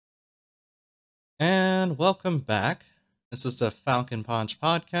and welcome back. This is the Falcon Punch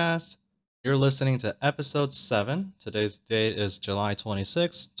podcast. You're listening to episode 7. Today's date is July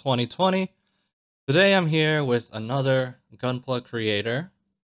 26th, 2020. Today I'm here with another Gunplug creator.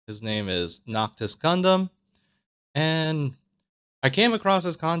 His name is Noctis Gundam, and I came across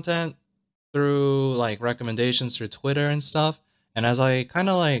his content through recommendations through Twitter and stuff. And as I kind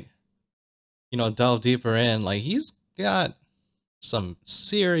of delve deeper in, he's got some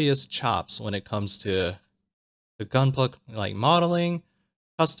serious chops when it comes to the gunplug modeling,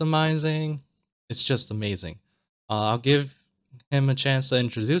 customizing. It's just amazing. I'll give him a chance to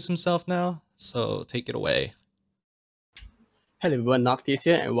introduce himself now, so take it away. Hello everyone, Noctis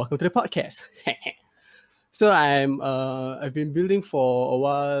here, and welcome to the podcast. I've been building for a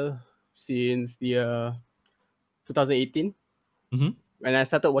while since the 2018 Mhm. when I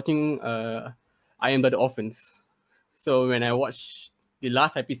started watching Iron Blooded Orphans. So when I watched the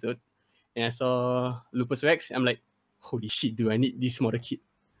last episode and I saw Lupus Rex, I'm like, holy shit, do I need this model kit?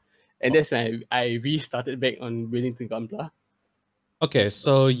 And that's when I restarted back on building the Gunpla. Okay,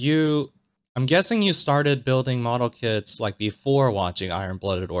 so I'm guessing you started building model kits before watching Iron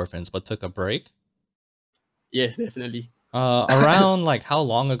Blooded Orphans, but took a break. Yes, definitely. Around how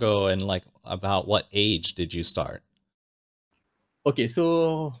long ago and about what age did you start? Okay,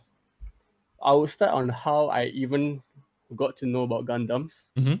 so I will start on how I even got to know about Gundams,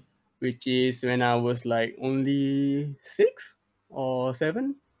 Mhm. which is when I was only 6 or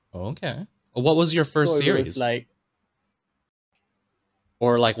 7. Okay. What was your first So it was series?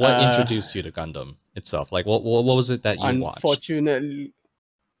 Or what uh, introduced you to Gundam itself? What was it that you watched?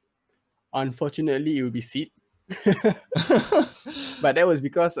 unfortunately, it would be Seed. But that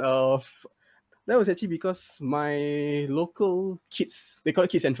was actually because my local kids, they call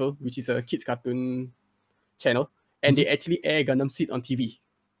it Kids Central, which is a kids cartoon channel, and they actually air Gundam Seed on TV.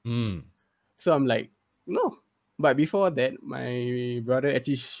 Mm. So I'm like, no. But before that, my brother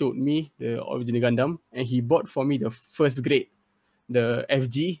actually showed me the original Gundam, and he bought for me the first grade, the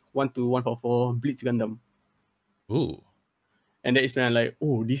FG 12144 Blitz Gundam. Ooh. And that is when I'm like,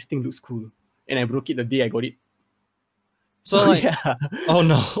 oh, this thing looks cool. And I broke it the day I got it. So yeah. Oh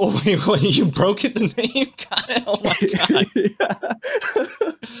no! Oh, wait, you broke it the day you got it. Oh my god!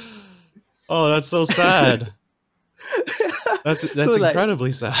 Oh, that's so sad. That's So,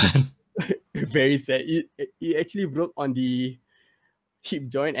 incredibly sad. Very sad. It actually broke on the hip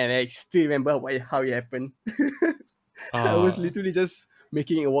joint, and I still remember how it happened. I was literally just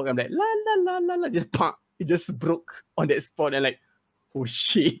making it work. I'm like, la la la la la, just pop. It just broke on that spot, and oh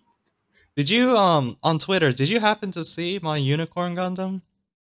shit. Did you on Twitter? Did you happen to see my Unicorn Gundam?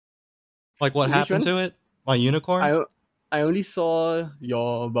 What happened to it? My Unicorn? I only saw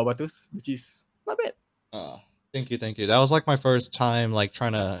your Barbatos, which is not bad. Thank you. That was my first time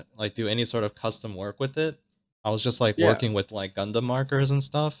trying to do any sort of custom work with it. I was just working with Gundam markers and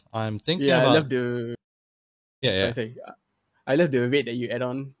stuff. I'm thinking about. I love the. Yeah. Sorry. I love the weight that you add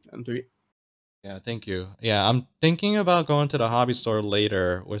on to it. Yeah, thank you. Yeah, I'm thinking about going to the hobby store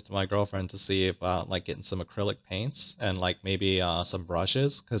later with my girlfriend to see about getting some acrylic paints and maybe some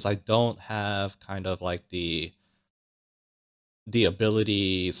brushes, because I don't have kind of the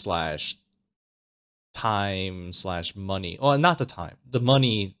ability slash time slash money. Well, not the time, the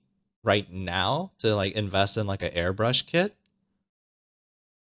money right now to invest in an airbrush kit.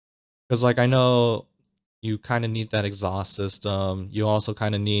 Because I know you kind of need that exhaust system. You also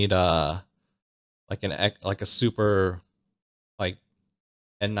kind of need a super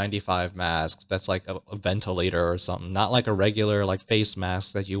N95 mask that's a ventilator or something, not a regular face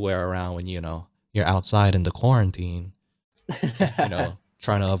mask that you wear around when you're outside in the quarantine,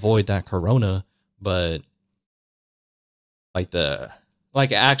 trying to avoid that corona, but the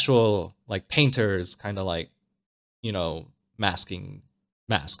actual painters kind of masking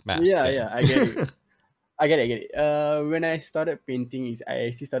mask. Yeah, I get it. I get it. When I started painting,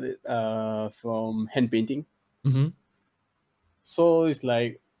 I actually started from hand painting. Mm-hmm. So it's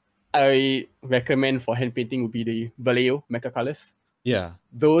I recommend for hand painting would be the Vallejo Mecha Colors. Yeah.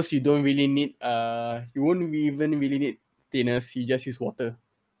 Those you don't really need. You won't even really need thinners. You just use water.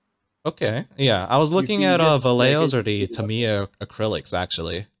 Okay. Yeah, I was looking at Vallejos or the Tamiya acrylics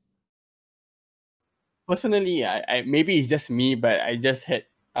actually. Personally, I maybe it's just me, but I just had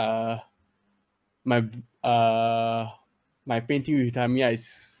my painting with Tamiya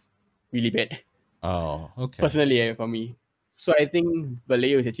is really bad. Oh, okay. Personally, for me. So I think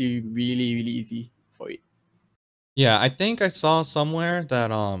Vallejo is actually really, really easy for it. Yeah, I think I saw somewhere that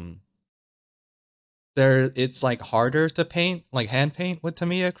it's harder to paint, hand paint with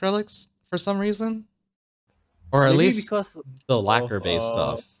Tamiya acrylics for some reason. Or at Maybe least because the lacquer based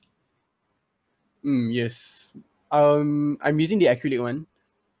stuff. Yes. I'm using the acrylic one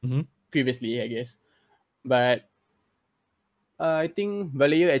Hmm. previously, I guess, but I think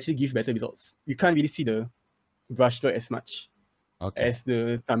Vallejo actually gives better results. You can't really see the brushstroke as much Okay. as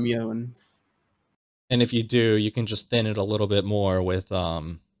the Tamiya ones. And if you do, you can just thin it a little bit more with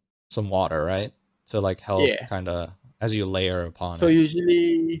some water, right? To like help Yeah. kind of as you layer upon So it.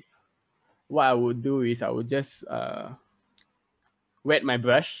 usually, what I would do is I would just wet my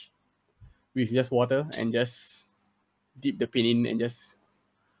brush with just water and just dip the pin in and just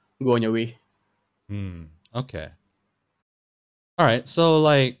go on your way. Hmm. Okay. All right. So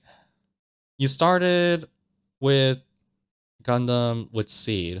like you started with Gundam with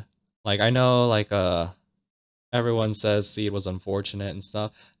Seed. Like I know like everyone says Seed was unfortunate and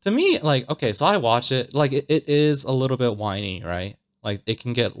stuff. To me, like, okay, so I watch it, like it is a little bit whiny, right? Like it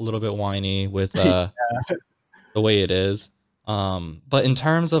can get a little bit whiny with the way it is. But in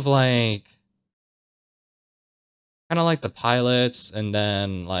terms of like kind of like the pilots and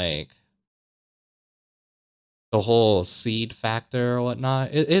then like the whole seed factor or whatnot,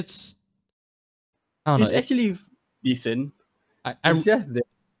 it's I don't know. It's actually decent. I, I It's just that,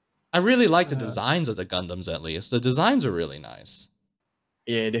 I really like the uh, designs of the Gundams at least. The designs are really nice.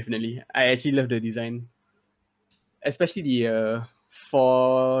 yeah, definitely. I actually love the design, especially the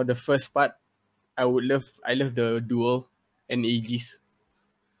for the first part. I love the duel and Aegis.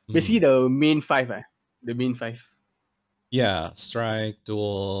 Basically, Mm. the main five, the main five. Yeah, Strike,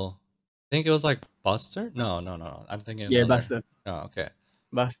 Duel. I think it was like Buster? No, no, no, no. I'm thinking Yeah, another. Buster, Oh, okay.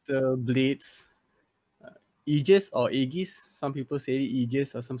 Buster, Blades, Aegis or Aegis. Some people say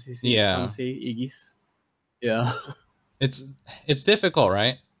Aegis, or some Yeah. say Aegis. Yeah. It's it's difficult,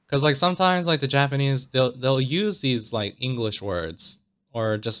 right? Because like sometimes like the Japanese they'll use these like English words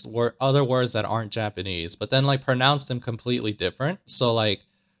or just other words that aren't Japanese, but then like pronounce them completely different. So like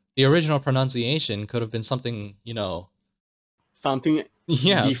the original pronunciation could have been something, Something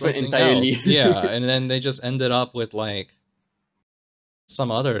yeah, different something entirely. else. Yeah, and then they just ended up with like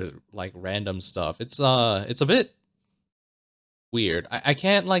some other like random stuff. It's a bit weird. I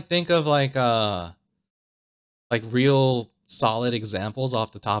can't like think of like real solid examples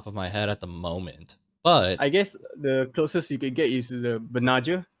off the top of my head at the moment. But I guess the closest you could get is the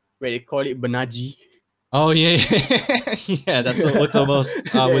Benaja, where they call it Benaji. oh yeah, yeah, that's with the most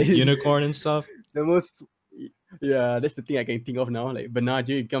That with is unicorn and stuff. the most. Yeah, that's the thing I can think of now. Like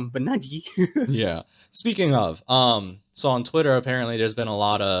Benaji become Benaji. Yeah. Speaking of, so on Twitter apparently there's been a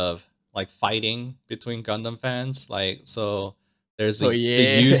lot of like fighting between Gundam fans. Like so there's Oh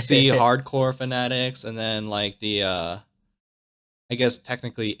the UC yeah. hardcore fanatics and then like the I guess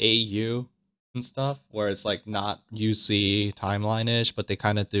technically AU and stuff where it's like not UC timeline-ish, but they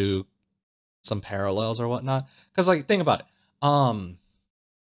kind of do some parallels or whatnot. Because like think about it.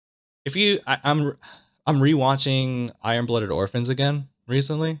 If you I'm rewatching Iron Blooded Orphans again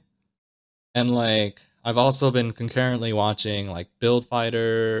recently, and like I've also been concurrently watching like Build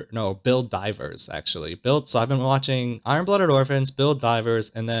Divers actually. So I've been watching Iron Blooded Orphans, Build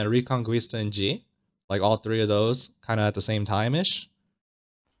Divers, and then Reconquista and G. Like all three of those kind of at the same time ish.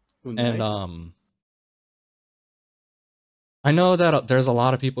 Oh, And nice. I know that there's a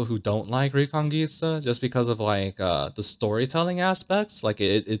lot of people who don't like Reconquista just because of like the storytelling aspects. Like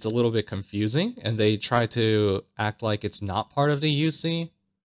it's a little bit confusing, and they try to act like it's not part of the UC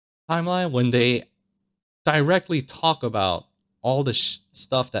timeline when they directly talk about all the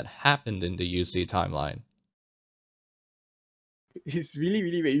stuff that happened in the UC timeline. It's really,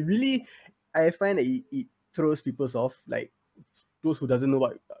 really, very, really. I find that it throws people off. Like those who doesn't know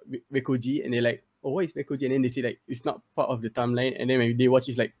what Rekoji, and they're like, "Oh, what is Rekoji?" And then they say like it's not part of the timeline, and then when they watch,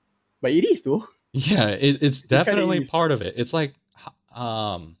 it's like, "But it is though." Yeah, it's It kind of definitely is. part of it. It's like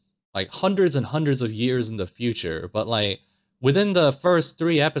hundreds and hundreds of years in the future, but like within the first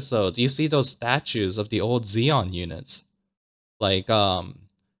 3 episodes, you see those statues of the old Xeon units. Like the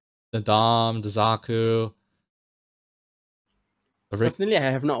Dom, the Zaku, the Rick. Personally, I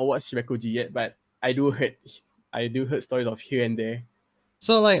have not watched Rekoji yet, but I do heard stories of here and there.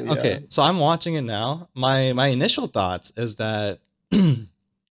 So So like yeah. okay, so I'm watching it now. My initial thoughts is that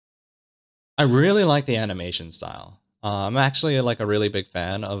I really like the animation style. I'm actually like a really big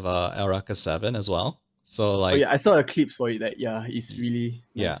fan of Eureka 7 as well. So Oh like yeah, I saw the clips for it. Like yeah, it's really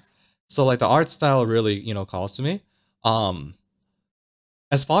yeah. nice. So like the art style really, calls to me. Um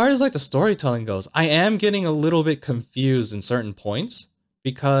as far as like the storytelling goes, I am getting a little bit confused in certain points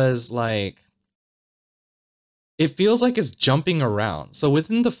because like it feels like it's jumping around. So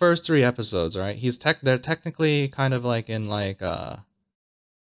within the first 3 episodes, right? They're technically kind of like in like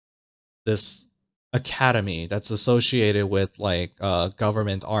this academy that's associated with like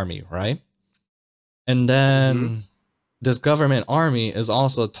government army, right? And Mm-hmm. then this government army is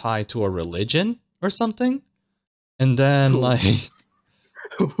also tied to a religion or something. And then Oh. like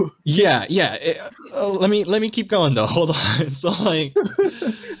Okay. yeah, let me keep going though. Hold on. So like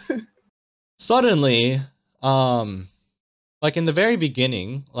suddenly um like in the very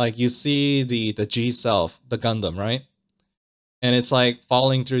beginning, like you see the G Self, the Gundam, right? And it's like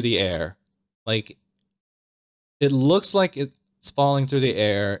falling through the air. Like it looks like it's falling through the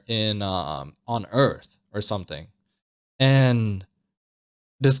air in on Earth or something. And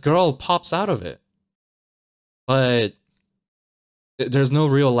this girl pops out of it. But there's no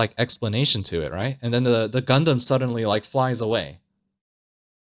real like explanation to it, right? And then the Gundam suddenly like flies away.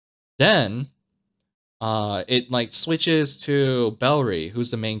 Then it like switches to Bellry,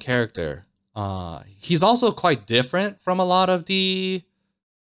 who's the main character. He's also quite different from a lot of the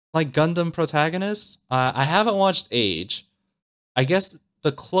like Gundam protagonists. I haven't watched Age. I guess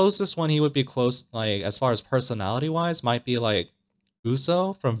the closest one he would be close, like as far as personality wise, might be like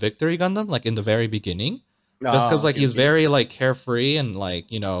Uso from Victory Gundam, like in the very beginning. Just because Ah, like okay, he's okay. very like carefree and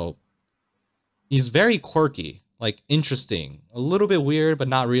like, you know, he's very quirky, like interesting, a little bit weird, but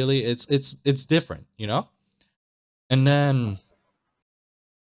not really. It's different, you know? And then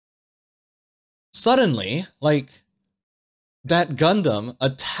suddenly, like that Gundam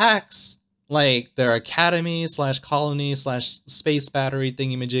attacks like their academy slash colony slash space battery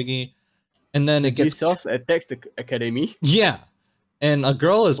thingy majiggy, and then The it G gets Self attacks the academy. yeah, and a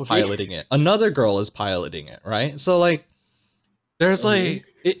girl is Okay. piloting it, another girl is piloting it, right? So like there's Okay. like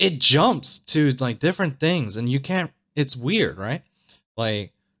it jumps to like different things, and you can't. It's weird, right?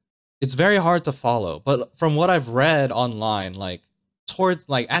 Like it's very hard to follow. But from what I've read online, like towards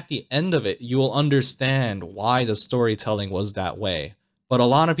like at the end of it, you will understand why the storytelling was that way. But a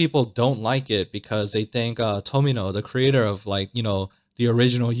lot of people don't like it because they think Tomino, the creator of like, you know, the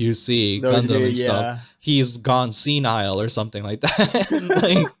original UC The Gundam original, and stuff, yeah. he's gone senile or something like that. And,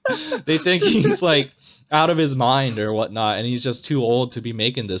 like they think he's like out of his mind or whatnot, and he's just too old to be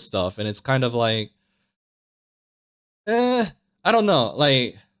making this stuff. And it's kind of like, I don't know.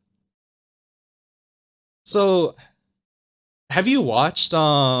 Like, so have you watched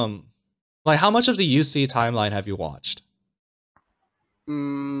like how much of the UC timeline have you watched?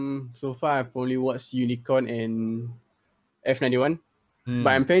 So far I've only watched Unicorn and F91,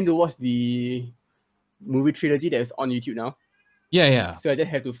 but I'm Hmm. planning to watch the movie trilogy that is on YouTube now. Yeah, yeah. So I just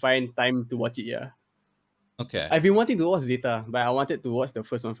have to find time to watch it. Yeah, Okay. I've been wanting to watch Zeta, but I wanted to watch the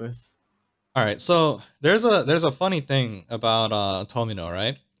first one first. All right. So there's a funny thing about Tomino,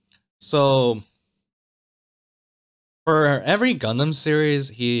 right? So for every Gundam series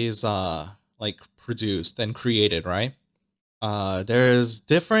he's like produced and created, right? There's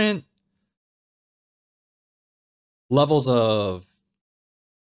different levels of,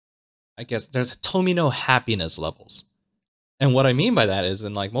 I guess there's Tomino happiness levels. And what I mean by that is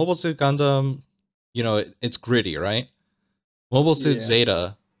in like Mobile Suit Gundam, you know, it's gritty, right? Mobile Suit Yeah,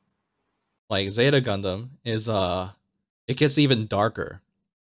 Zeta, like Zeta Gundam is it gets even darker.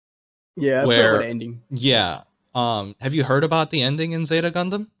 yeah, I've heard about the Where ending. yeah, have you heard about the ending in Zeta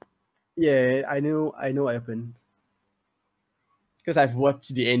Gundam? Yeah, I know what happened because I've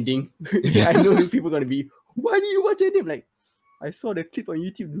watched the ending. I Yeah. know people gonna be, why do you watch the ending? I'm like, I saw the clip on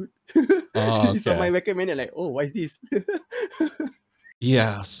YouTube, dude. Oh, It's on my okay. recommended. Like, oh, why is this?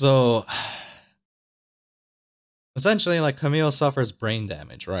 Yeah, so essentially like Camille suffers brain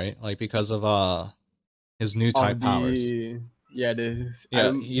damage, right? Like because of his new type Of powers. the yeah, the I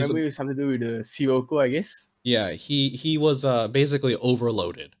Yeah, he's remember it was something to do with the Sirocco, I guess. yeah, he was basically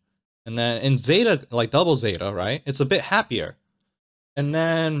overloaded. And then in Zeta, like double Zeta, right? It's a bit happier. And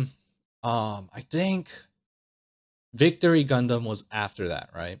then I think Victory Gundam was after that,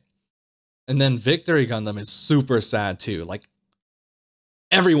 right? And then Victory Gundam is super sad too. Like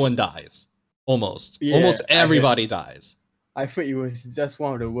everyone dies. Almost. Yeah, Almost everybody dies. I heard it was just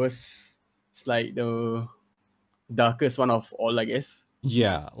one of the worst. It's like the darkest one of all, I guess.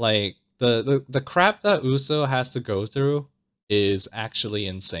 Yeah, like the crap that Uso has to go through is actually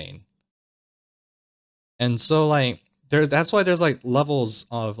insane. And so like that's why there's like levels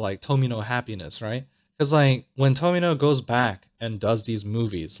of like Tomino happiness, right? Cuz like when Tomino goes back and does these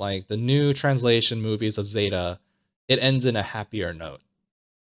movies, like the new translation movies of Zeta, it ends in a happier note.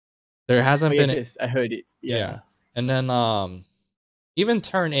 There Oh hasn't yes, been yes, I heard it. yeah. Yeah. And then even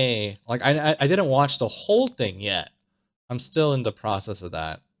Turn A, like I didn't watch the whole thing yet. I'm still in the process of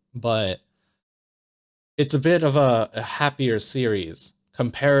that. But it's a bit of a happier series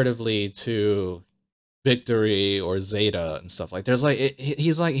comparatively to Victory or Zeta and stuff. Like there's like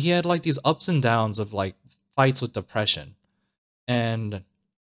he's like he had like these ups and downs of like fights with depression. And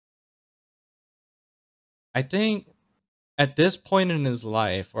I think at this point in his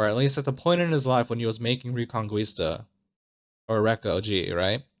life, or at least at the point in his life when he was making Reconquista or Rekka OG,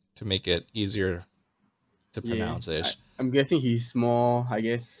 right? To make it easier to Yeah, pronounce ish. I'm guessing he's more, I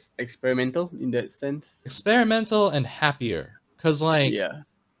guess, experimental in that sense. Experimental and happier. Cause like Yeah.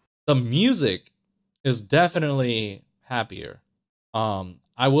 the music is definitely happier.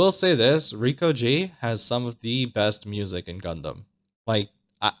 I will say this, Rico G has some of the best music in Gundam. Like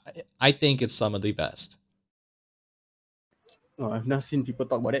I I think it's some of the best. Oh, I've not seen people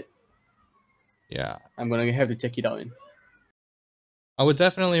talk about it. Yeah. I'm gonna have to check it out. Man. I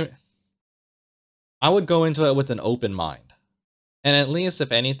would go into it with an open mind. And at least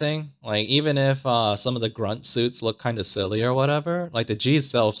if anything, like even if some of the grunt suits look kind of silly or whatever, like the G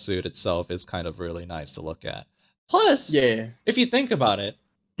self suit itself is kind of really nice to look at. Plus, Yeah. if you think about it,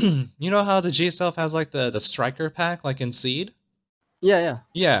 you know how the G self has like the striker pack like in Seed? Yeah.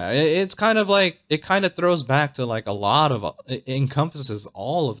 Yeah, it's kind of like it kind of throws back to like a lot of it encompasses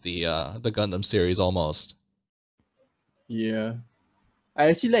all of the Gundam series almost. Yeah. I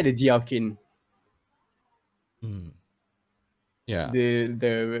actually like the G Arcane. Hmm. Yeah.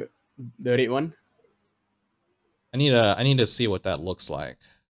 The red one. I need to see what that looks like.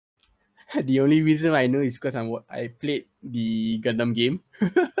 The only reason I know is because I played the Gundam game.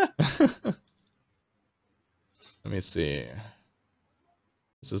 Let me see.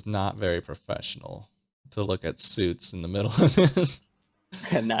 This is not very professional to look at suits in the middle of this.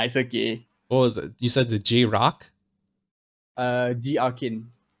 Nah, it's okay. What was it? You said the G Rock? G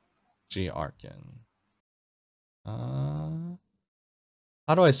Arcane. G Arkin. How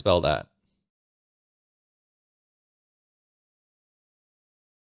do I spell that?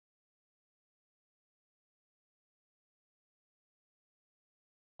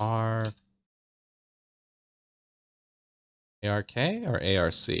 R ARK or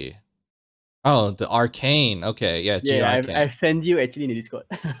ARC? Oh, the Arcane. Okay, yeah, G Yeah, Arcane. I've sent you actually in the Discord.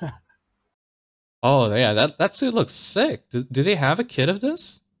 Oh, yeah, that suit looks sick. Do they have a kit of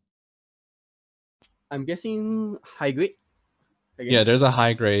this? I'm guessing high grade. I guess. Yeah, there's a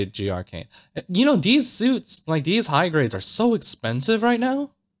high grade G Arcane. You know, these suits, like these high grades, are so expensive right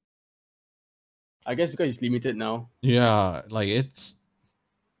now. I guess because it's limited now. Yeah, like it's.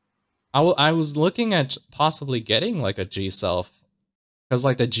 I was looking at possibly getting like a G self, because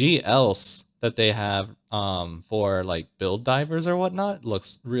like the G else that they have for like build divers or whatnot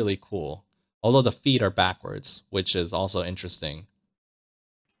looks really cool. Although the feet are backwards, which is also interesting.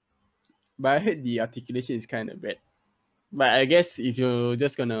 But I heard the articulation is kind of bad. But I guess if you're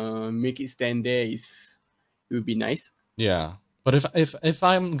just gonna make it stand there, it would be nice. Yeah, but if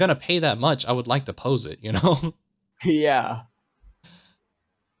I'm gonna pay that much, I would like to pose it, you know. Yeah.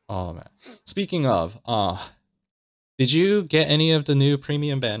 Oh man. Speaking of, did you get any of the new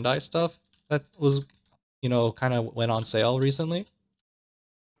premium Bandai stuff that was, kind of went on sale recently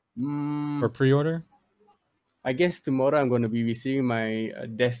for Mm, pre-order? I guess tomorrow I'm gonna be receiving my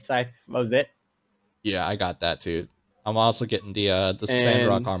Death Scythe. What was that? Yeah, I got that too. I'm also getting the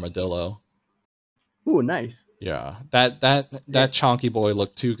Sandrock And Armadillo. oh, nice. Yeah, that chonky boy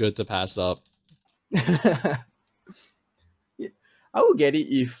looked too good to pass up. Yeah, I will get it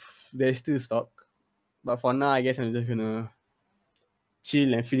if there's still stock. But for now, I guess I'm just gonna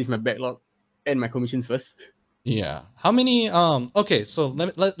chill and finish my backlog and my commissions first. Yeah. How many okay, so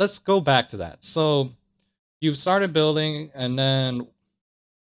let's go back to that. So you've started building and then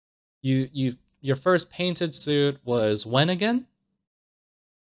your first painted suit was when again?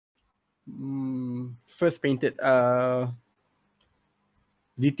 First painted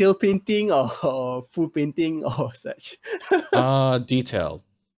detail painting or full painting or such. Detailed.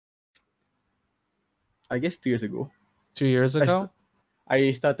 I guess 2 years ago. 2 years ago?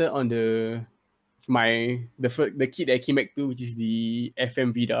 I started on the kit that I came back to, which is the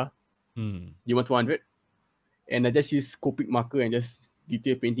FM Vida, D1200, and I just use Copic marker and just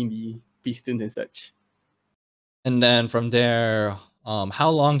detail painting the pistons and such. And then from there, how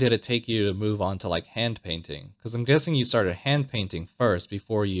long did it take you to move on to like hand painting? Because I'm guessing you started hand painting first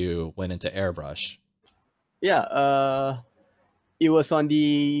before you went into airbrush. Yeah, it was on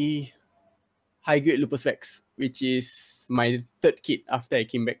the high grade Lupus Vex, which is my third kit after I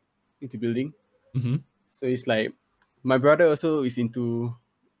came back into building. Mm-hmm. So it's like my brother also is into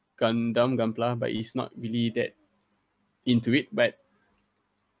Gundam Gunpla, but he's not really that into it. But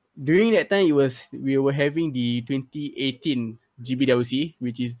during that time, we were having the 2018 GBWC,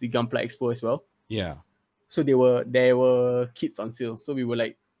 which is the Gunpla Expo as well. Yeah. So there were kits on sale. So we were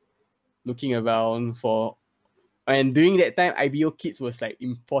like looking around for, and during that time, IBO kits was like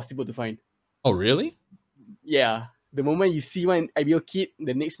impossible to find. Oh, really? Yeah, the moment you see one IBO kit,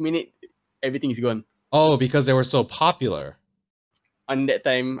 the next minute everything is gone. Oh, because they were so popular. On that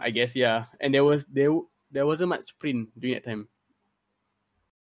time, I guess, yeah. And there wasn't much print during that time.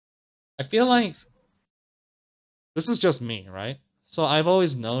 I feel like this is just me, right? So I've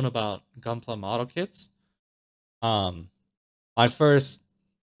always known about Gunpla model kits. Um, my first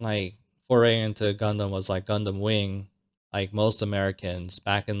like foray into Gundam was like Gundam Wing, like most Americans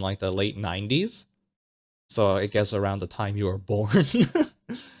back in like the late 90s. So I guess around the time you were born.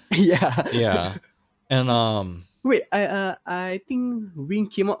 Yeah. Yeah. And Wait, I think Wing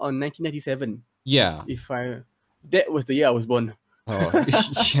came out on 1997. yeah. If I That was the year I was born. Oh,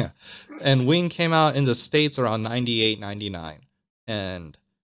 yeah. And Wing came out in the States around 98, 99. And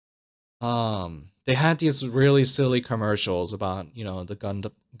they had these really silly commercials about, you know, the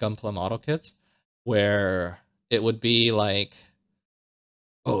Gunpla model kits where it would be like,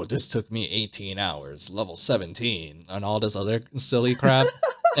 oh, this took me 18 hours, level 17, and all this other silly crap.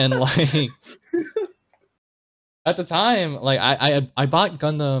 And like at the time, like I bought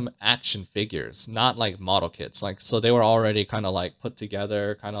Gundam action figures, not like model kits. Like so they were already kind of like put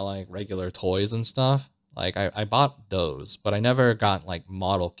together, kind of like regular toys and stuff. Like I bought those, but I never got like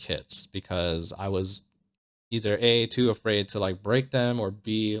model kits because I was either A, too afraid to like break them, or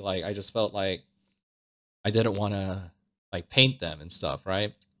B, like I just felt like I didn't want to like paint them and stuff,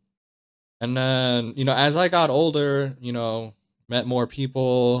 right? And then, you know, as I got older, you know, met more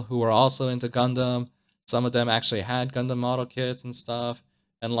people who were also into Gundam. Some of them actually had Gundam model kits and stuff.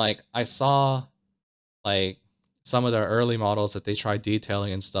 And like I saw like some of their early models that they tried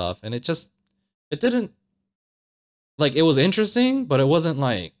detailing and stuff, and it didn't like it was interesting, but it wasn't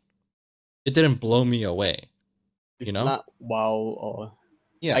like it didn't blow me away, you It's know? not wow, or I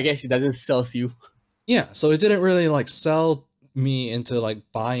Yeah. guess it doesn't sell you. Yeah, so it didn't really like sell me into like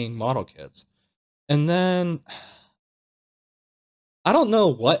buying model kits. And then I don't know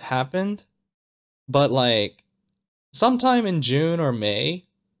what happened, but like sometime in June or May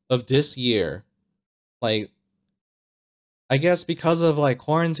of this year, like I guess because of like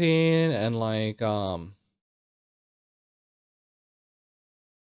quarantine and like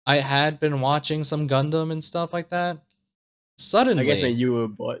I had been watching some Gundam and stuff like that. I guess when Suddenly, you were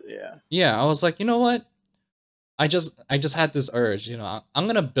bored, yeah. yeah, I was like, you know what? I just had this urge, you know, I'm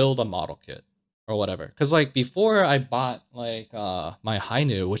gonna build a model kit or whatever. Cause like before I bought like my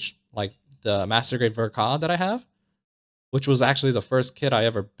Hainu, which like the Master Grade Verka that I have, which was actually the first kit I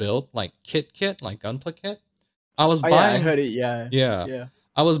ever built, like kit, like Gunpla kit. I was Oh yeah, I buying heard it. Yeah, yeah. yeah.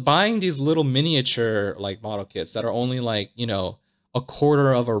 I was buying these little miniature like model kits that are only like, you know, a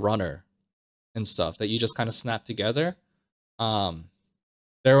quarter of a runner and stuff that you just kind of snap together. Um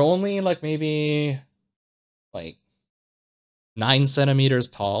they're only like maybe like 9 centimeters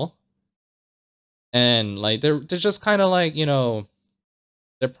tall, and like they're just kind of like, you know,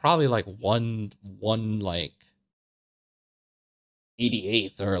 they're probably like one like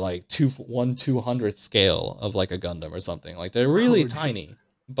 88th or like 200th scale of like a Gundam or something. Like they're really Oh, damn. tiny,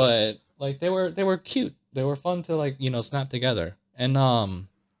 but like they were cute. They were fun to like, you know, snap together. And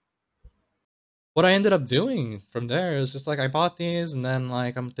what I ended up doing from there is just like I bought these, and then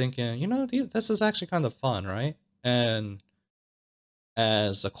like I'm thinking, you know, this is actually kind of fun, right? And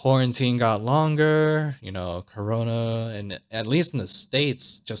as the quarantine got longer, you know, Corona, and at least in the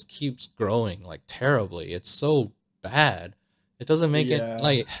States, just keeps growing like terribly. It's so bad. It doesn't make it Yeah.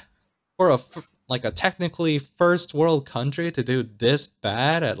 like for like a technically first world country to do this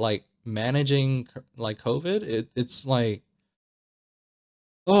bad at like managing like COVID. It's like,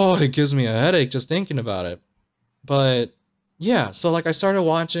 oh, it gives me a headache just thinking about it. But yeah, so like I started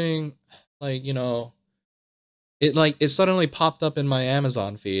watching like, you know, it suddenly popped up in my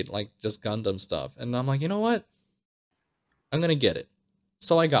Amazon feed, like just Gundam stuff. And I'm like, you know what? I'm gonna get it.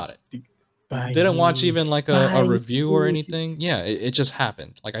 So I got it. Buy Didn't watch me. even like a Buy review or me. anything. Yeah, it just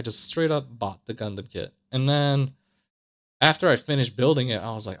happened. Like I just straight up bought the Gundam kit. And then after I finished building it,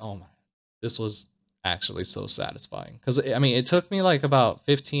 I was like, oh my, this was actually so satisfying. Cause I mean, it took me like about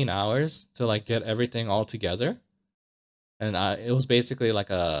 15 hours to like get everything all together. And it was basically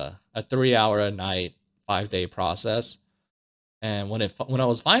like a 3 hour a night, 5 day process. And when I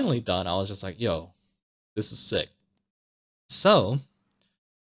was finally done, I was just like, yo, this is sick. So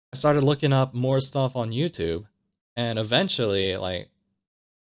I started looking up more stuff on YouTube, and eventually, like,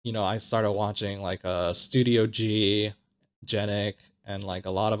 you know, I started watching like Studio G, Genic, and like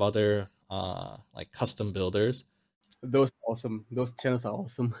a lot of other like custom builders. Those are awesome. Those channels are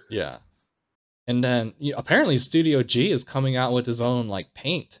awesome. Yeah. And then apparently Studio G is coming out with his own like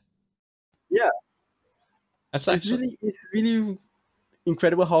paint. Yeah, That's it's actually really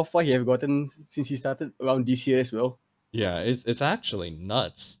incredible how far he have gotten since he started around this year as well. yeah, it's actually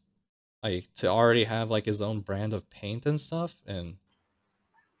nuts. like to already have like his own brand of paint and stuff. And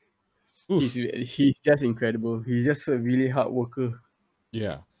oof, He's just incredible. He's just a really hard worker.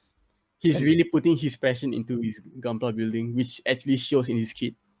 yeah. He's And really putting his passion into his Gunpla building, which actually shows in his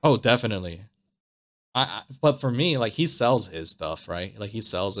kit. oh, definitely. But for me, like he sells his stuff, right? Like he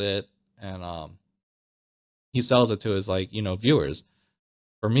sells it, and he sells it to his like viewers.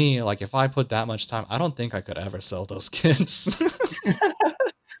 For me, like if I put that much time, I don't think I could ever sell those kits.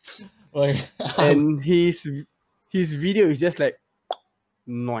 Like, And his video is just like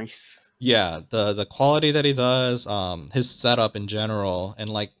nice. yeah, the quality that he does, his setup in general, and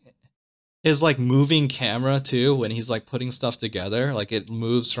like his like moving camera too, when he's like putting stuff together, like it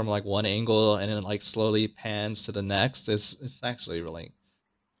moves from like one angle and then like slowly pans to the next. It's actually really,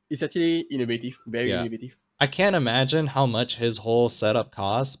 It's actually innovative, very yeah. innovative. I can't imagine how much his whole setup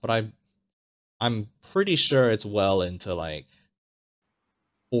costs, but I'm pretty sure it's well into like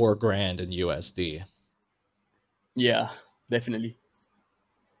 4 grand in USD. Yeah, definitely.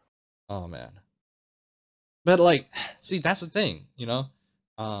 Oh man. But like, see, that's the thing,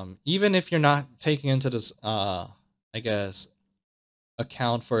 even if you're not taking into this, I guess,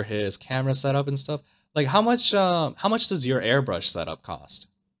 account for his camera setup and stuff, like how much does your airbrush setup cost?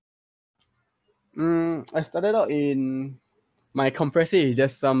 I started out in my compressor is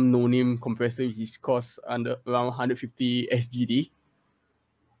just some no-name compressor which costs under around 150 SGD.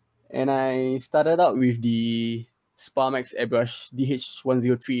 And I started out with the Sparmax airbrush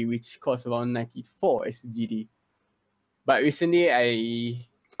DH103, which costs around 94 SGD. But recently I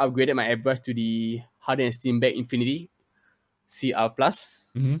upgraded my airbrush to the Harden & Steinbeck Infinity CR Plus,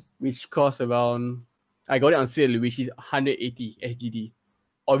 which costs around, I got it on sale, which is 180 SGD.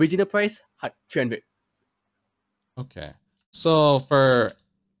 Original price, 300. Okay. So for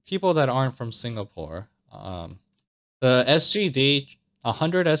people that aren't from Singapore, the SGD,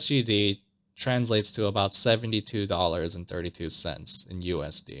 100 SGD translates to about $72.32 in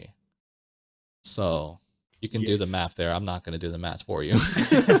USD. So you can do the math there. I'm not going to do the math for you.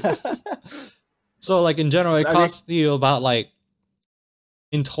 So like in general, it costs you about like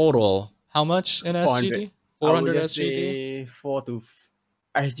in total, how much in 400. SGD? 400 I would just SGD? say 4 to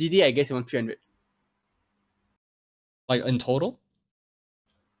SGD, I guess around 300. Like in total?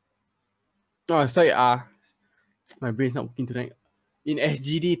 Oh, sorry. My brain's not working tonight. In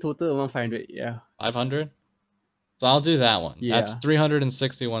SGD, total around 500. Yeah. 500? So I'll do that one. Yeah. That's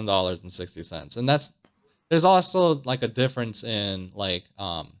 $361.60. And there's also like a difference in like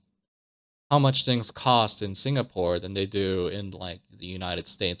how much things cost in Singapore than they do in like the United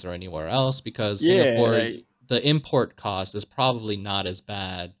States or anywhere else, because Singapore, like, the import cost is probably not as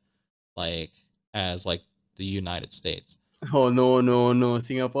bad like as like the United States. oh no.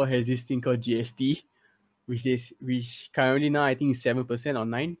 Singapore has this thing called GST, which currently now I think is 7% or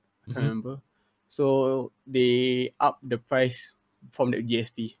 9. I can't remember. So they up the price from the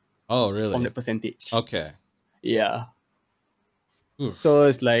GST. Oh, really? From the percentage. Okay. Yeah. Oof. So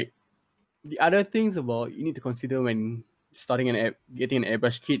it's like the other things about you need to consider when starting getting an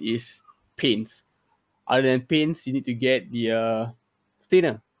airbrush kit is paints. Other than paints, you need to get the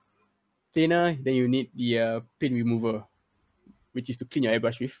thinner. Then you need the paint remover, which is to clean your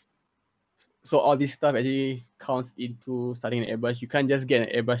airbrush with. So all this stuff actually counts into starting an airbrush. You can't just get an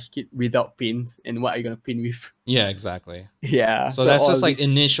airbrush kit without paints, and what are you gonna paint with? Yeah, exactly. Yeah. So that's just like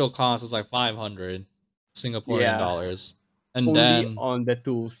initial cost is like 500 Singaporean dollars. And only then on the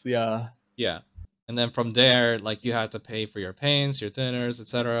tools, yeah. Yeah. And then from there, like you have to pay for your paints, your thinners,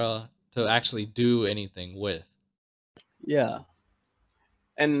 etc., to actually do anything with. Yeah.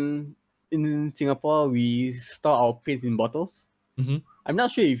 And in Singapore, we store our paints in bottles. I'm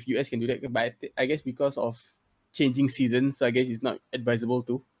not sure if US can do that, but I guess because of changing seasons, so I guess it's not advisable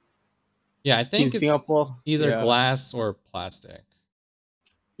to. Yeah, I think in Singapore, either glass or plastic.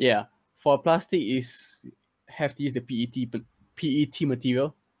 Yeah, for plastic is have to use the PET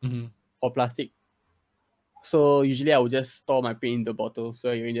material for plastic. So usually I would just store my paint in the bottle,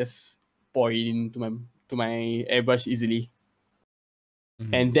 so you can just pour it into my airbrush easily.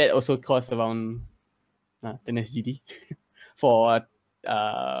 And that also costs around 10 SGD for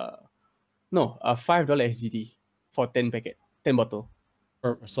no, a $5 SGD for 10 bottle.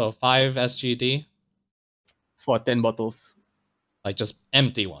 So 5 SGD for 10 bottles. Like just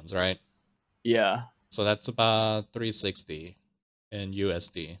empty ones, right? Yeah. So that's about 360 in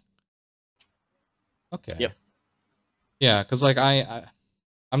USD. Okay. Yep. Yeah, because like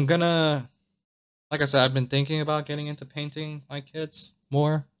I'm gonna, like I said, I've been thinking about getting into painting my kits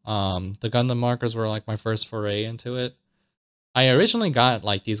more. The Gundam markers were like my first foray into it. I originally got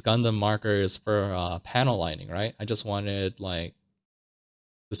like these Gundam markers for panel lining, right? I just wanted like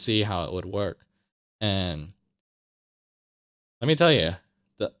to see how it would work. And let me tell you,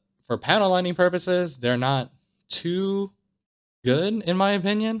 for panel lighting purposes, they're not too good in my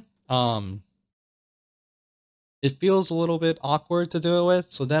opinion. It feels a little bit awkward to do it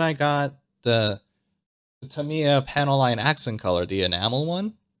with. So then I got the Tamiya panel line accent color, the enamel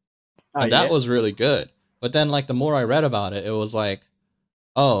one, and that Yeah. was really good. But then like the more I read about it, it was like,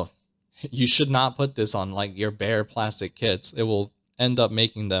 oh, you should not put this on like your bare plastic kits. It will end up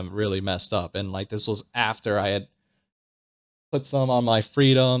making them really messed up. And like this was after I had put some on my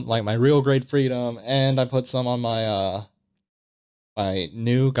Freedom, like my real grade Freedom, and I put some on my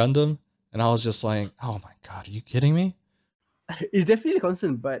new Gundam, and I was just like, oh my god, are you kidding me? It's definitely a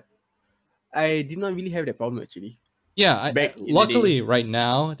concern, but I did not really have that problem actually. Yeah, Back in the luckily day. right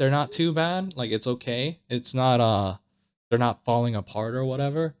now they're not too bad. Like it's okay. It's not they're not falling apart or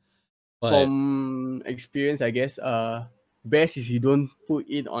whatever. But From experience, I guess best is you don't put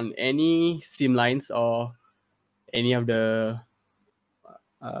it on any seam lines or any of the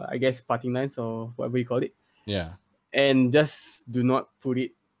I guess parting lines or whatever you call it. yeah. And just do not put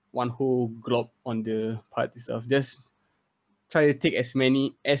it one whole glob on the part itself. Just try to take as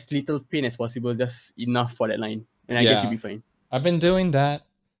little paint as possible, just enough for that line. And I guess you'll Yeah. be fine. I've been doing that.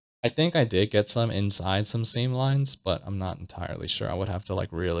 I think I did get some inside some seam lines, but I'm not entirely sure. I would have to like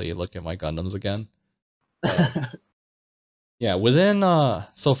really look at my Gundams again. But yeah, within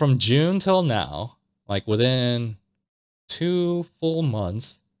so from June till now, like within 2 full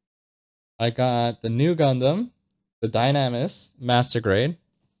months, I got the new Gundam, the Dynamis Master Grade,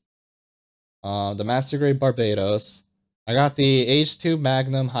 the Master Grade Barbados. I got the H2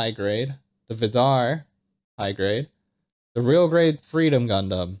 Magnum High Grade, the Vidar High Grade, the Real Grade Freedom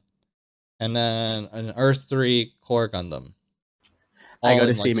Gundam, and then an Earth 3 Core Gundam. I All gotta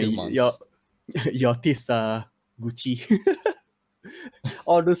in say, like 2 man, months. your tastes are Gucci.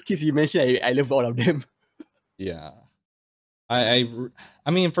 All those kids you mentioned, I love all of them. Yeah. I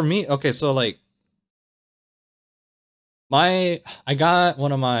mean for me, okay, so like I got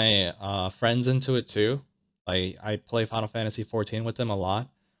one of my friends into it too. I play Final Fantasy 14 with him a lot,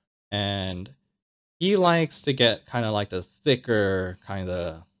 and he likes to get kind of like the thicker kind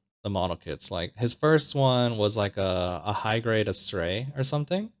of the model kits. Like his first one was like a high grade Astray or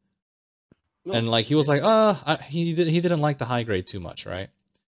something, and No, like he was like, he didn't like the high grade too much, right?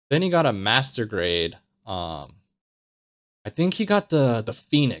 Then he got a master grade. I think he got the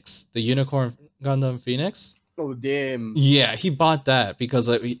Phoenix, the Unicorn Gundam Phoenix. oh damn, Yeah, he bought that because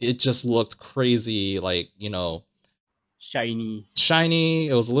it just looked crazy, like, shiny. shiny.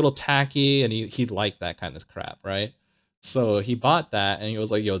 It was a little tacky, and he liked that kind of crap, right? So he bought that, and he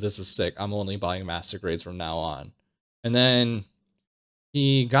was like, "Yo, this is sick. I'm only buying master grades from now on." And then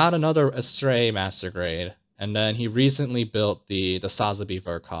he got another Astray master grade, and then he recently built the Sazabi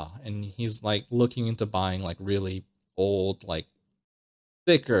Verka, and he's like looking into buying like really old, like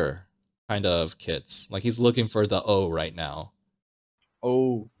thicker kind of kits. Like he's looking for the O right now.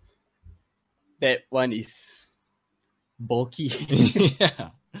 Oh, that one is bulky. Yeah.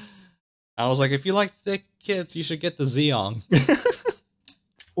 I was like, if you like thick kits, you should get the Xeon.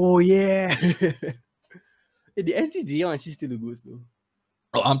 Oh yeah. The SD Xeon actually still looks good though.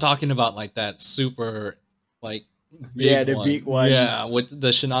 Oh, I'm talking about like that super, like Yeah, big the one. big one. Yeah, with the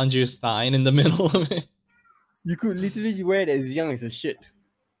Shinanju Stein in the middle of it. You could literally wear that Xeon as a shirt.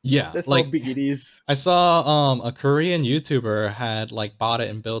 Yeah, That's how like big it is. I saw a Korean YouTuber had like bought it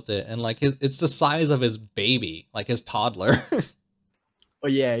and built it, and like it's the size of his baby, like his toddler. Oh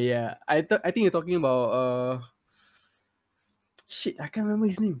yeah, yeah. I think you're talking about shit, I can't remember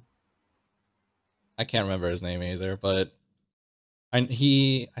his name. I can't remember his name either, but I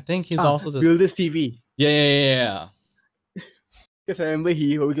think he's also this. Builders TV. Yeah. Because I remember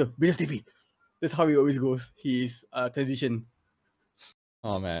he always go, Builders TV. That's how he always goes. He's transition.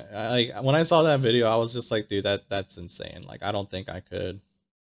 Oh man, like when I saw that video, I was just like, dude, that's insane. Like, I don't think I could.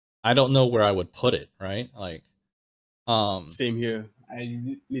 I don't know where I would put it, right? Like, Same here.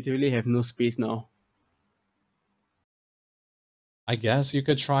 I literally have no space now. I guess you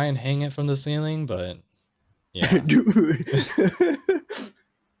could try and hang it from the ceiling, but yeah. Dude.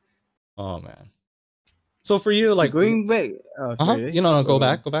 Oh man. So for you, like, going back, sorry, no, go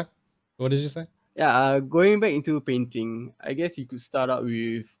back. What did you say? Yeah, going back into painting, I guess you could start out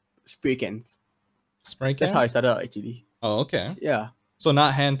with spray cans. Spray cans? That's how I started out actually. Oh, okay. Yeah. So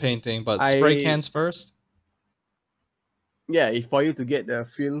not hand painting, but spray cans first? Yeah, if for you to get the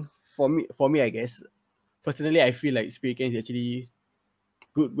feel, for me, I guess, personally, I feel like spray cans is actually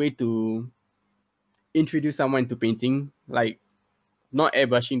good way to introduce someone to painting. Like, not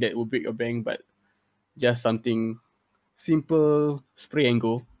airbrushing that will break your bank, but just something simple spray and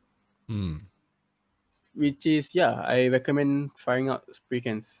go. Which is, I recommend trying out spray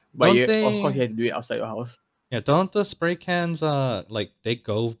cans. But Don't of course, you they? have to do it outside your house. Yeah, don't the spray cans like they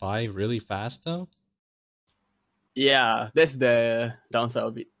go by really fast though? Yeah, that's the downside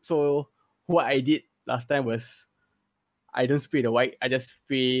of it. So what I did last time was I don't spray the white. I just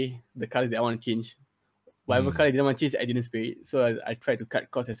spray the colors that I want to change. Whatever color I didn't want to change, I didn't spray it. So I try to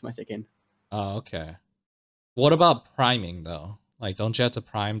cut costs as much as I can. Oh, okay. What about priming though? Like, don't you have to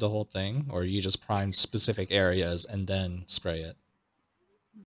prime the whole thing, or you just prime specific areas and then spray it?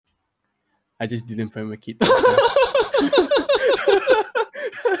 I just didn't prime my kit. I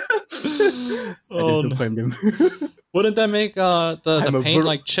just don't prime them. Wouldn't that make the paint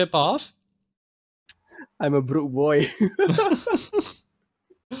like chip off? I'm a broke boy.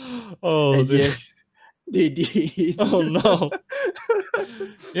 Oh, dude. Yes, they did. Oh no.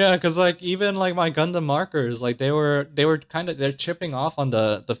 Yeah, because like even like my Gundam markers, like they were they're chipping off on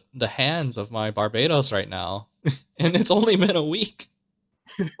the hands of my Barbados right now, and it's only been a week.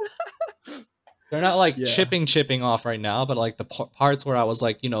 They're not like chipping off right now, but like the parts where I was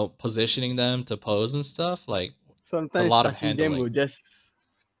like, positioning them to pose and stuff, like sometimes a lot of handling. Them will just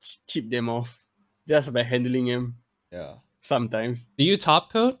chip them off just by handling them. Yeah. Sometimes. Do you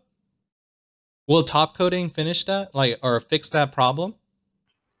top coat? Will top coating finish that, like, or fix that problem?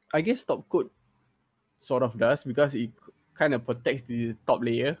 I guess top coat sort of does, because it kind of protects the top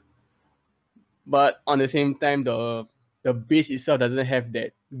layer. But on the same time, the base itself doesn't have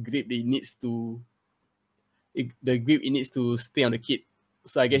that grip that it needs to. The grip it needs to stay on the kit,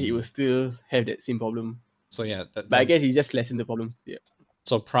 so I guess it will still have that same problem. So yeah, but I guess it just lessens the problem. Yeah.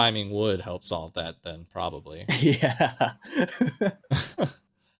 So priming would help solve that then, probably. Yeah.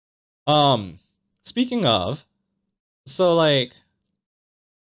 Speaking of, so like,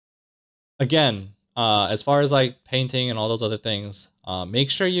 again, as far as like painting and all those other things,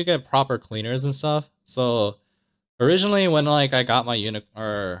 make sure you get proper cleaners and stuff. So originally when like I got my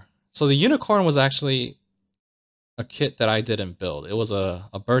so the unicorn was actually a kit that I didn't build. It was a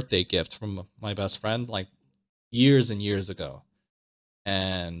birthday gift from my best friend like years and years ago.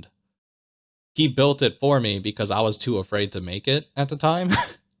 And he built it for me because I was too afraid to make it at the time.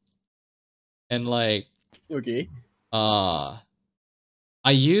 And like, okay. I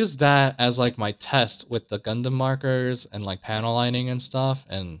used that as like my test with the Gundam markers and like panel lining and stuff,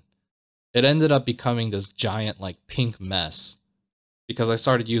 and it ended up becoming this giant like pink mess because I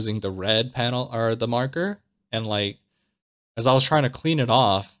started using the red panel or the marker, and like as I was trying to clean it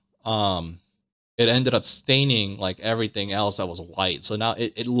off, it ended up staining like everything else that was white. So now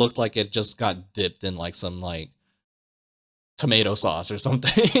it looked like it just got dipped in like some like tomato sauce or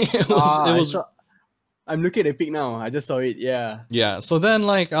something. it was I'm looking at the pic now. I just saw it. Yeah. Yeah. So then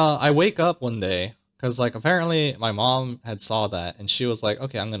like I wake up one day because like apparently my mom had saw that and she was like,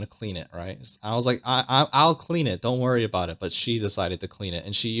 okay, I'm gonna clean it, right? I was like, I'll clean it, don't worry about it. But she decided to clean it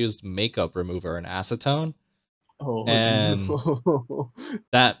and she used makeup remover and acetone. Oh, and no.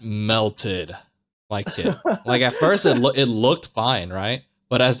 That melted my kit. Like at first it looked fine, right?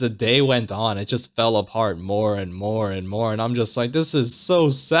 But as the day went on, it just fell apart more and more and more. And I'm just like, this is so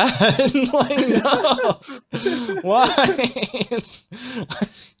sad. Like, no. Why?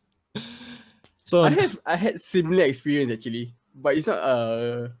 So I had similar experience actually, but it's not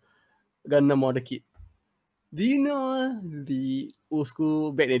a Gundam model kit. Do you know the old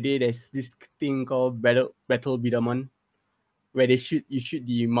school back in the day? There's this thing called Battle Beat'em, where you shoot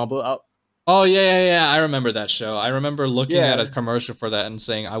the marble out. Oh yeah. I remember that show. I remember looking at a commercial for that and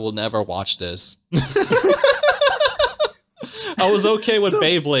saying, I will never watch this. I was okay with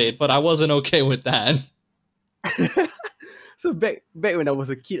Beyblade, but I wasn't okay with that. So back when I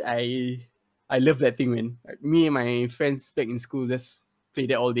was a kid, I loved that thing, man. Me and my friends back in school just played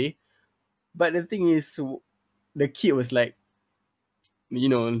that all day. But the thing is, the kit was like,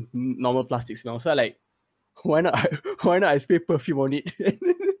 normal plastics now. So I like, why not I spray perfume on it?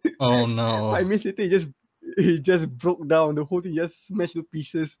 Oh no. 5 minutes later, it just broke down. The whole thing just smashed to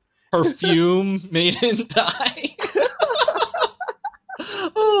pieces. Perfume made him die.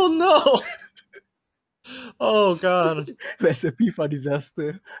 Oh no. Oh god. Recipe for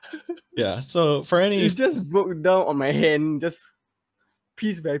disaster. Yeah, so for any... It just broke down on my hand, just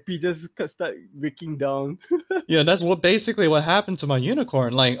piece by piece, just start breaking down. Yeah, that's basically what happened to my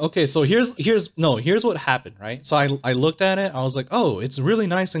unicorn. Like, okay, so here's what happened, right? So I looked at it, I was like, oh, it's really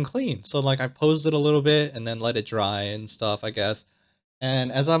nice and clean. So like I posed it a little bit and then let it dry and stuff, I guess.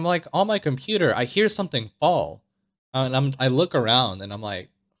 And as I'm like on my computer, I hear something fall. And I look around and I'm like,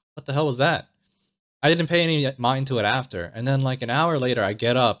 what the hell was that? I didn't pay any mind to it after. And then like an hour later, I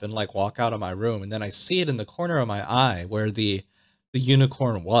get up and like walk out of my room, and then I see it in the corner of my eye where the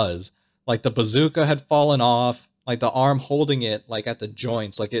unicorn was. Like the bazooka had fallen off, like the arm holding it like at the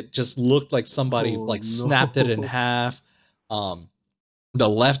joints, like it just looked like somebody Oh like snapped it in no. half. Um the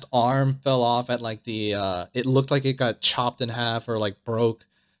left arm fell off at like the it looked like it got chopped in half or like broke,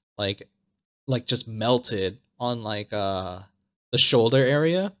 like just melted on like the shoulder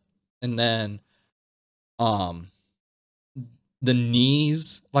area. And then um the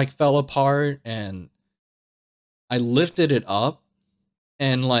knees like fell apart, and I lifted it up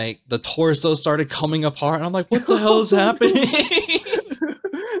and like the torso started coming apart, and I'm like, what the hell is happening?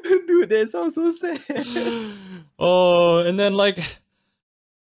 Dude, that sounds so sad. Oh, and then like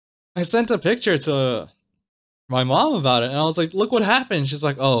I sent a picture to my mom about it, and I was like, look what happened. She's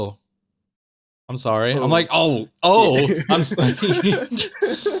like, oh, I'm sorry. I'm Oh like, oh, shit. I'm sorry.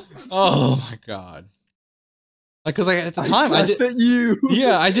 Oh my god. Like, cause like at the I time I did, trusted you.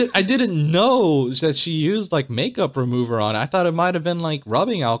 yeah, I didn't know that she used like makeup remover on it. I thought it might have been like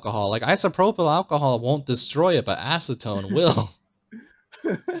rubbing alcohol. Like isopropyl alcohol won't destroy it, but acetone will.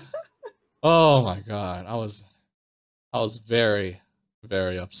 Oh my god, I was very,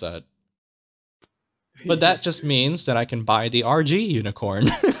 very upset. But that just means that I can buy the RG unicorn.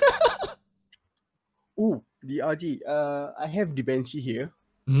 Ooh, the RG. I have the Banshee here,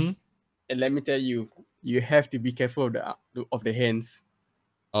 Hmm. and let me tell you, you have to be careful of the hands.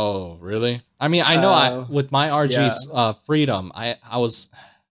 Oh, really? I mean, I know I Uh, with my yeah. RG's Freedom,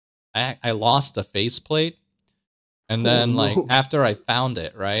 I lost the faceplate, and Oh then like no. after I found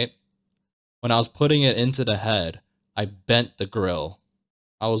it, right? When I was putting it into the head, I bent the grill.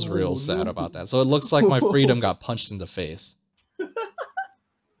 I was real Oh sad no. about that. So it looks like my Freedom got punched in the face.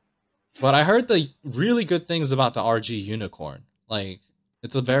 But I heard the really good things about the RG Unicorn. Like,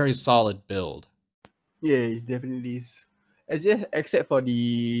 it's a very solid build. Yeah, it's definitely is. Except for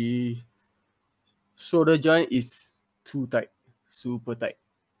the shoulder joint is too tight, super tight.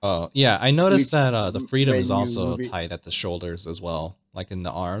 Oh, yeah, I noticed Which that the Freedom is when you also move it, tight at the shoulders as well, like in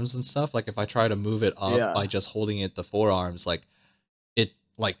the arms and stuff. Like if I try to move it up by yeah, just holding it the forearms, like it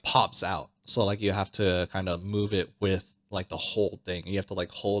like pops out. So like you have to kind of move it with like the whole thing. You have to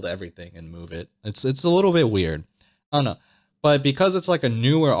like hold everything and move it. It's a little bit weird. I don't know. But because it's like a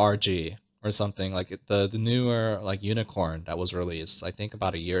newer RG or something, like the newer like Unicorn that was released, I think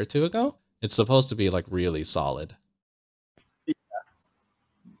about a year or two ago, it's supposed to be like really solid.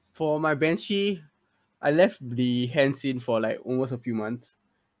 for my Banshee, I left the hands in for like almost a few months,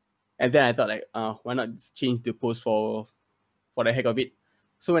 and then I thought like, why not just change the pose for the heck of it?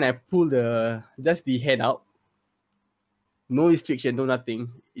 So when I pull just the hand out, no restriction, no nothing,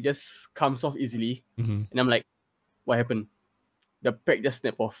 it just comes off easily, Hmm. and I'm like, what happened? The peg just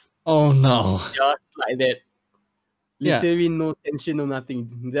snapped off, Oh no. just like that. Yeah. Literally no tension, no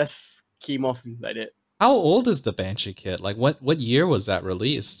nothing, just came off like that. How old is the Banshee kit? Like what year was that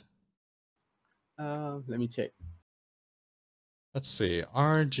released? Let me check. Let's see.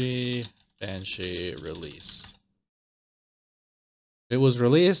 RG Banshee release. It was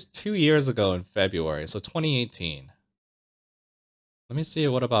released 2 years ago in February, so 2018. Let me see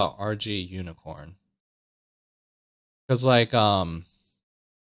what about RG Unicorn. Cause like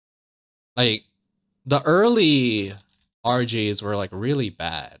the early RGs were like really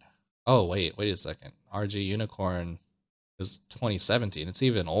bad. Oh wait a second. RG Unicorn is 2017. It's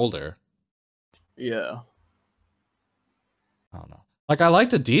even older. Yeah. I don't know. Like I like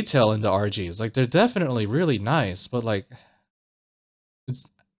the detail in the RGs. Like they're definitely really nice, but like it's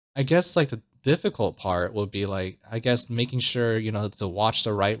I guess like the difficult part would be like I guess making sure, to watch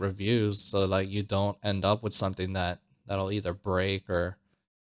the right reviews so like you don't end up with something that'll either break or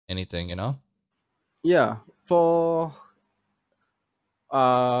anything, you know? Yeah. For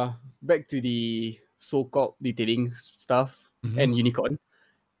back to the so-called detailing stuff Hmm. and unicorn,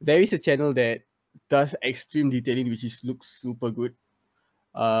 there is a channel that does extreme detailing which looks super good.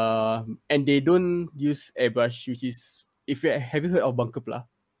 And they don't use airbrush, which is, if you have you heard of Bunkerpla?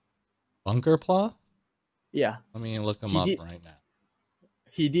 Bunkerpla? Yeah. Let me look them He up did right now.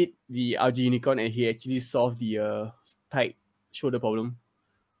 he did the RG unicorn, and he actually solved the tight shoulder problem.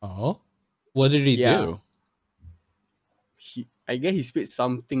 Oh? What did he Yeah. do? I guess he split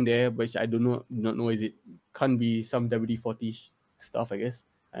something there, but I do not know is it. Can't be some WD-40 stuff, I guess.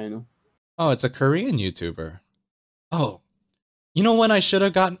 I don't know. Oh, it's a Korean YouTuber. Oh, when I should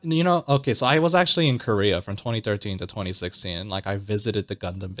have gotten, okay, so I was actually in Korea from 2013 to 2016. Like I visited the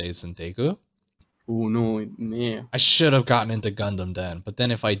Gundam base in Daegu. Oh no, yeah. I should have gotten into Gundam then, but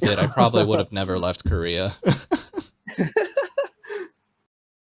then if I did, I probably would have never left Korea.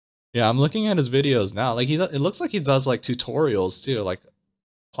 Yeah, I'm looking at his videos now. Like it looks like he does like tutorials too, like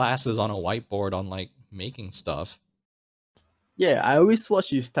classes on a whiteboard on like making stuff. Yeah, I always watch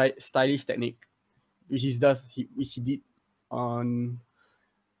his stylish technique, which he did on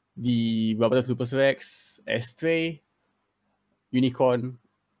the Barbados Super Rex, Stray, Unicorn,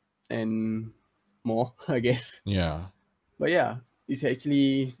 and more, I guess. Yeah. But yeah, it's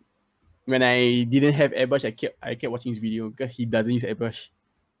actually when I didn't have airbrush, I kept watching his video because he doesn't use airbrush.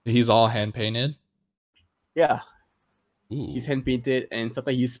 He's all hand painted. Yeah, he's Ooh. hand painted, and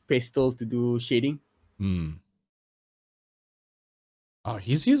sometimes he use pastel to do shading. Hmm. Oh,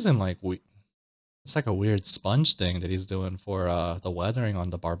 he's using like it's like a weird sponge thing that he's doing for the weathering on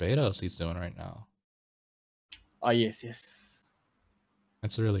the Barbados he's doing right now. Ah, yes, yes.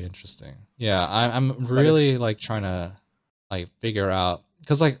 It's really interesting. Yeah, I'm But the really like trying to like figure out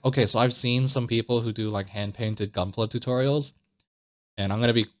because like okay, so I've seen some people who do like hand painted Gunpla tutorials, and I'm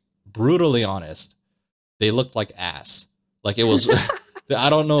gonna be brutally honest, they looked like ass. Like it was. I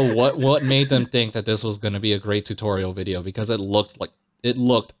don't know what made them think that this was gonna be a great tutorial video because it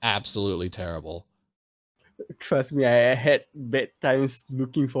looked absolutely terrible. trust me, I had bad times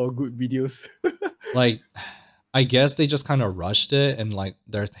looking for good videos. Like I guess they just kind of rushed it and like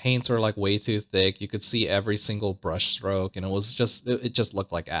their paints were like way too thick. You could see every single brush stroke and it just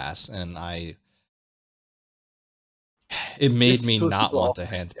looked like ass and it made Just me throws not people want off. to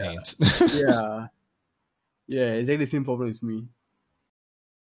hand Yeah, paint. yeah, yeah. Exactly the same problem with me.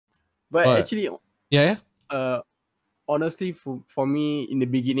 But But actually, yeah, uh, honestly, for me in the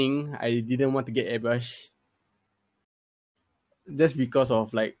beginning, I didn't want to get airbrush just because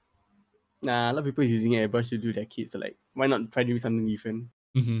of like, nah, a lot of people is using airbrush to do their kits. So like, why not try doing something different?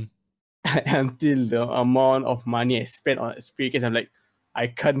 yeah. Hmm. Until the amount of money I spent on spray cans, I'm like, I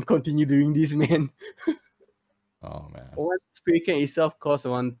can't continue doing this, man. Oh man. One spray can itself costs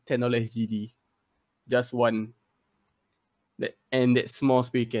around $10 GD, just one. That small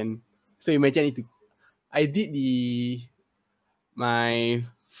spray can. So imagine I did my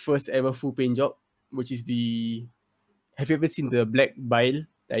first ever full paint job, which is the. Have you ever seen the black bile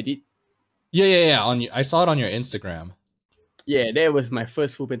that I did? Yeah. I saw it on your Instagram. Yeah, that was my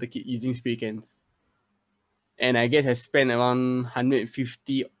first full painter kit using spray cans. And I guess I spent around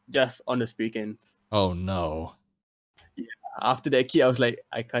 150 just on the spray cans. Oh no. Yeah. After that kit, I was like,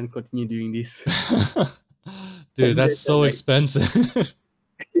 I can't continue doing this. Dude, And that's then I'm so like, expensive.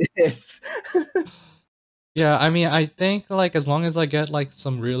 yes. Yeah, I mean, I think like as long as I get like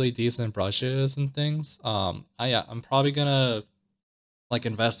some really decent brushes and things, I'm probably gonna like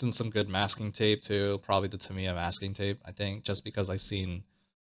invest in some good masking tape too. Probably the Tamiya masking tape, I think, just because I've seen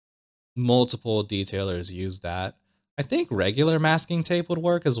multiple detailers use that. I think regular masking tape would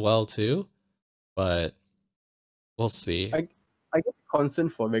work as well too, but we'll see. I I get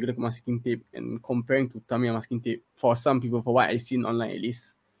concerned for regular masking tape and comparing to Tamiya masking tape for some people, for what I've seen online at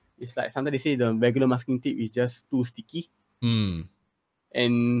least. It's like sometimes they say the regular masking tape is just too sticky. Hmm.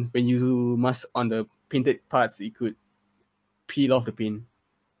 And when you mask on the painted parts, it could peel off the paint.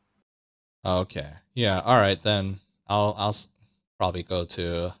 Okay. Yeah. All right then. Probably go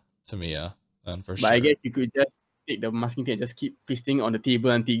to Tamiya then for But I sure. guess you could just take the masking tape and just keep pasting on the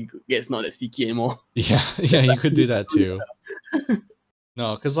table until it gets not that sticky anymore. Yeah. Yeah. That's You could do actually that too.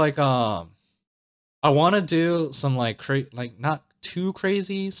 No, cause like I want to do some like like not too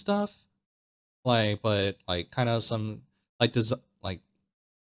crazy stuff, like but like kind of some like this like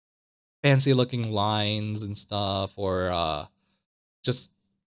fancy looking lines and stuff, or just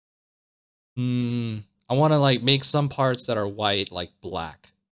I want to like make some parts that are white like black,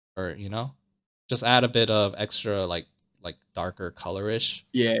 or just add a bit of extra like darker colorish.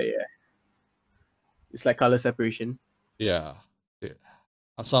 Yeah, yeah. It's like color separation. Yeah. Dude.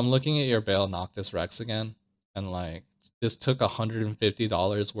 So I'm looking at your Bale Noctis Rex again, and like this took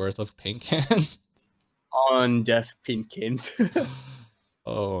 $150 worth of paint cans. On just paint cans.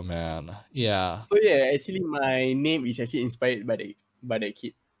 Oh man. Yeah. So yeah, actually my name is actually inspired by the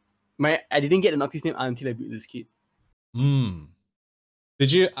kid. I didn't get the Noctis name until I built this kit. Hmm.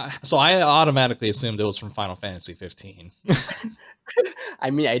 Did you so I automatically assumed it was from Final Fantasy 15. I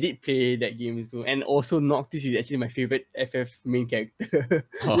mean, I did play that game too, and also Noctis is actually my favorite FF main character.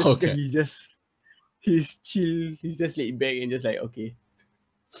 Oh, Just because okay. he's chill, he's just laid back and just like okay.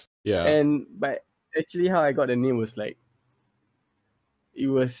 Yeah. But actually, how I got the name was like it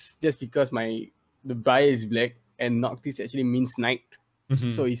was just because the buyer is black and Noctis actually means night, so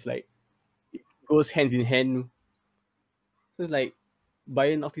Mhm. it's like it goes hand in hand. So like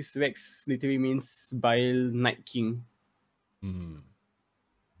Bile Noctis Rex literally means Bile Night King. Mm.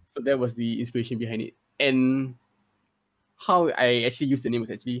 So that was the inspiration behind it. And how I actually used the name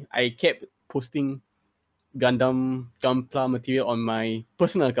was actually I kept posting Gundam Gunpla material on my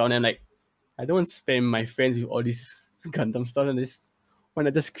personal account, and like I don't want to spam my friends with all this Gundam stuff, and this why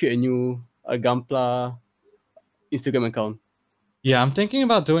not just create a new Gunpla Instagram account. Yeah, I'm thinking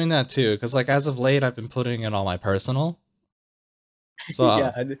about doing that too, because like as of late, I've been putting it on my personal. So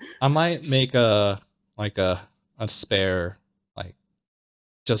Yeah, I might make a like a spare like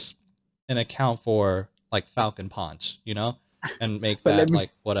just an account for like Falcon Punch, you know, and make but let that me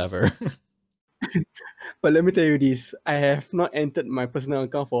like whatever. but let me tell you this: I have not entered my personal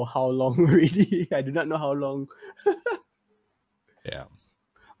account for how long already. I do not know how long. Yeah.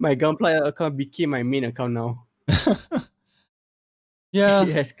 My Gunpla account became my main account now. Yeah.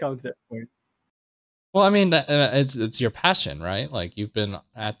 It has come to that point. Well, I mean, it's your passion, right? Like you've been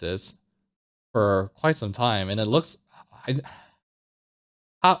at this for quite some time, and it looks.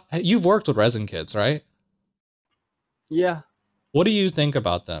 I, you've worked with Resin Kids, right? Yeah, What do you think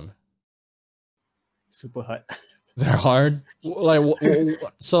about them? super hard. They're hard. Like,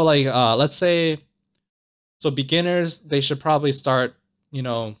 so like, let's say, so beginners, they should probably start. You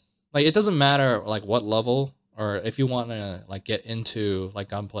know, like it doesn't matter like what level or if you want to like get into like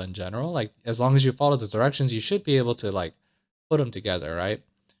Gunpla in general. Like as long as you follow the directions, you should be able to like put them together, right?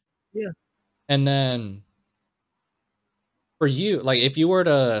 Yeah. And then for you, like if you were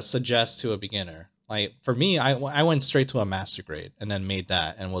to suggest to a beginner, like for me, I went straight to a master grade and then made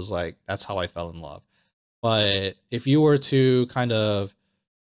that and was like, that's how I fell in love. But if you were to kind of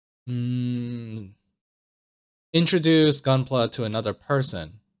mm, introduce Gunpla to another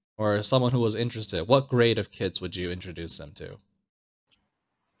person or someone who was interested, what grade of kids would you introduce them to?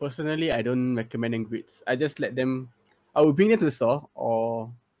 Personally, I don't recommend them grades. I just let them. I will bring them to the store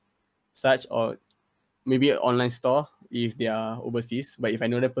or such, or maybe an online store if they are overseas. But if I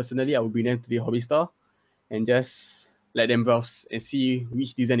know them personally, I will bring them to the hobby store and just let them browse and see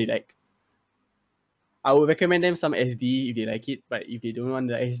which design they like. I would recommend them some SD if they like it, but if they don't want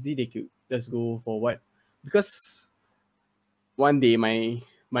the SD, they could just go for what. Because one day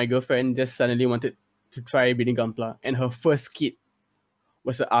my girlfriend just suddenly wanted to try building Gunpla, and her first kit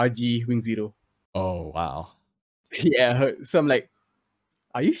was a RG Wing Zero. Oh wow. Yeah, so I'm like,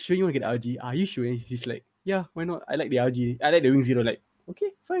 are you sure you want to get the RG? Are you sure? And she's like, yeah, why not? I like the RG. I like the Wing Zero. Like,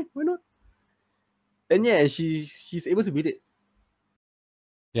 okay, fine, why not? And yeah, she's able to beat it.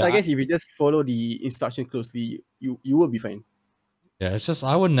 So Yeah, I guess if you just follow the instruction closely, you will be fine. yeah, it's just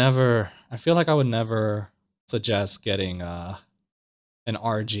I would never I feel like I would never suggest getting an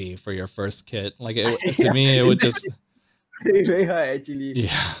RG for your first kit. Like to Yeah, me it would just very, very hard actually.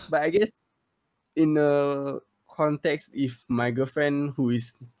 yeah. But I guess in a context, if my girlfriend who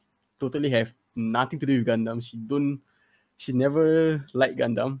is totally have nothing to do with Gundam, she never liked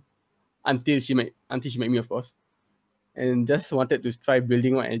Gundam until she met me, of course, and just wanted to try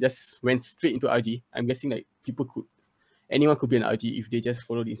building one and just went straight into RG. I'm guessing like anyone could be an RG if they just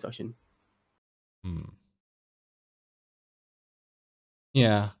follow the instruction. Hmm.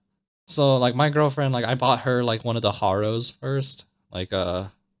 Yeah. So like my girlfriend, like I bought her like one of the Haros first. Like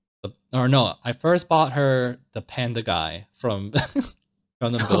or no, I first bought her the panda guy from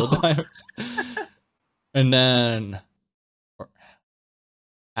Gundam Build Divers. And then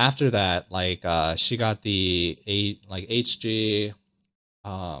after that, like she got the HG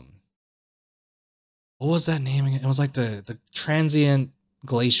um what was that name again? It was like the transient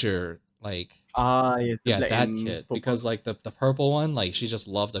glacier, like Yes, the yeah, black that and kit. purple. Because like the purple one, like she just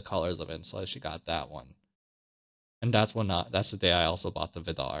loved the colors of it, so she got that one. And that's the day I also bought the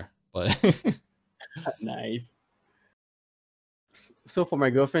Vidar. But Nice. So for my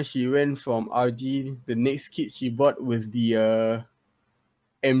girlfriend, she went from RG. The next kit she bought was the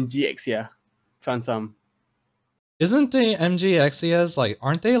MGX, yeah, Transam. isn't the MGXES like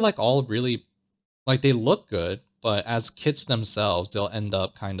aren't they like all really like they look good, but as kits themselves, they'll end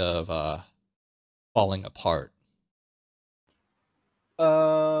up kind of falling apart.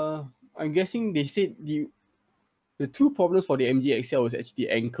 Uh, I'm guessing they said the two problems for the MG XL was actually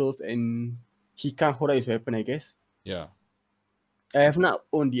ankles and he can't hold out his weapon, I guess. Yeah. I have not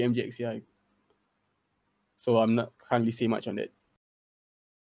owned the MG XL, so I'm not can't really say much on that.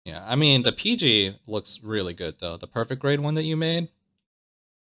 Yeah. I mean the PG looks really good though. The perfect grade one that you made.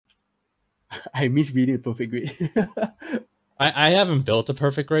 I miss being in perfect grade. I haven't built a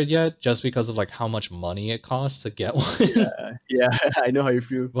perfect grade yet just because of like how much money it costs to get one. Yeah, I know how you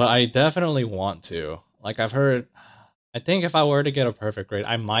feel. But I definitely want to. Like I've heard I think if I were to get a perfect grade,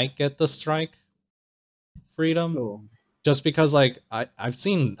 I might get the strike freedom. Oh, Just because like I've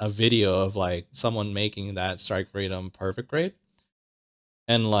seen a video of like someone making that strike freedom perfect grade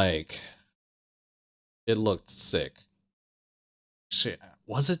and like it looked sick. Shit,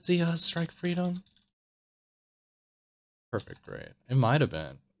 was it the Strike Freedom? Perfect grade. It might have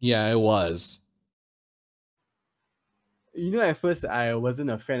been. Yeah, it was. You know, at first I wasn't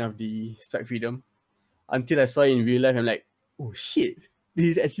a fan of the Strike Freedom until I saw it in real life. I'm like, oh shit,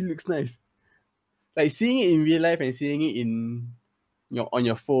 this actually looks nice. Like seeing it in real life and seeing it in on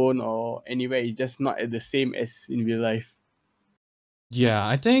your phone or anywhere is just not the same as in real life. Yeah,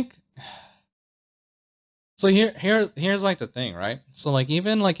 I think so. Here's like the thing, right? So like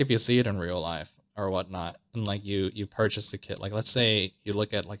even like if you see it in real life or whatnot, and like you purchase the kit, like let's say you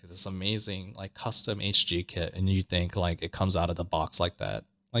look at like this amazing like custom HG kit, and you think like it comes out of the box like that,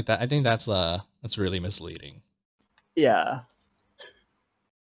 I think that's really misleading. Yeah.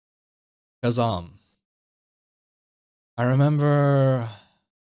 Cause I remember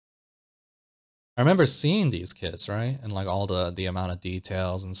seeing these kits, right? And like all the amount of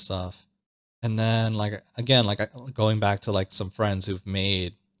details and stuff. And then like again, like going back to like some friends who've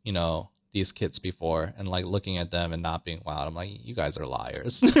made, these kits before and like looking at them and not being wowed. I'm like, you guys are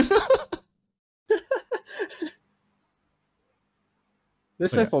liars.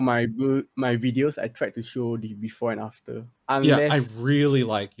 That's But why yeah. for my videos, I tried to show the before and after. Yeah, I Unless, really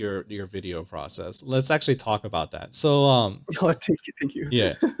like your video process. Let's actually talk about that. So oh, thank you.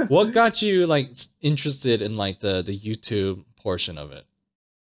 yeah. What got you like interested in like the YouTube portion of it?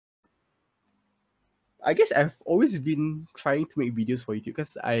 I guess I've always been trying to make videos for YouTube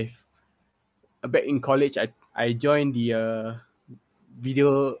because back in college I joined the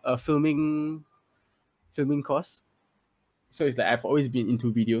video filming course. So it's like I've always been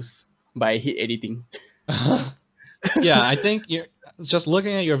into videos, but I hate editing. Yeah, I think you're just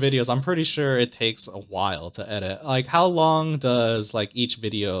looking at your videos, I'm pretty sure it takes a while to edit. Like how long does like each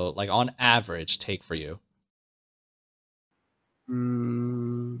video like on average take for you?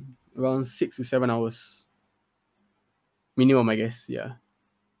 Around 6 to 7 hours minimum, I guess. Yeah,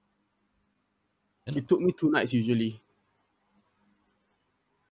 it took me 2 nights usually.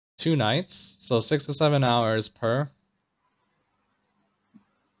 2 nights, so 6 to 7 hours per.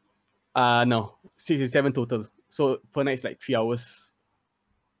 No, 6 to 7 total. So per night is like 3 hours.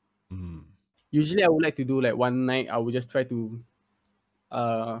 Usually I would like to do like one night. I would just try to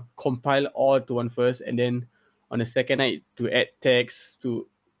compile all to one first, and then on the second night to add text to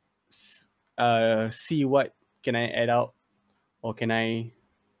see what can I add out or can I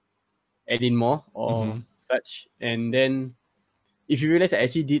add in more or Mhm. such. And then if you realize I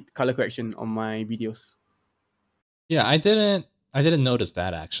actually did color correction on my videos. Yeah, I didn't notice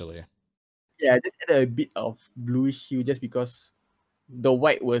that actually. Yeah, I just added a bit of bluish hue just because the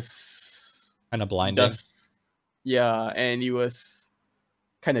white was Kind of blinding. just, yeah, and it was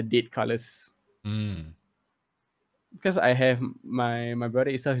kind of dead colors. Mm. Because I have my brother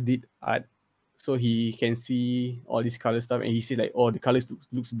itself did art, so he can see all this color stuff, and he says like, oh, the colors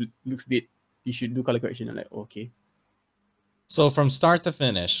looks dead. You should do color correction. I'm like, okay. So from start to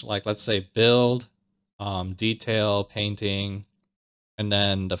finish, like let's say build, detail, painting, and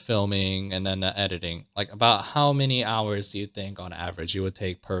then the filming, and then the editing. Like about how many hours do you think on average you would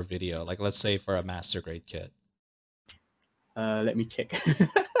take per video? Like let's say for a master grade kit. Let me check.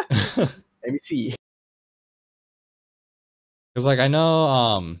 Let me see. Because like I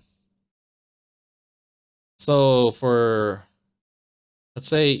know, so for let's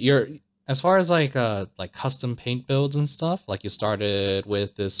say you're as far as like custom paint builds and stuff, like you started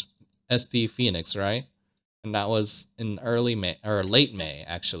with this SD Phoenix, right? And that was in early May or late May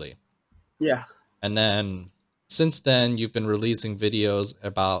actually. Yeah. And then since then you've been releasing videos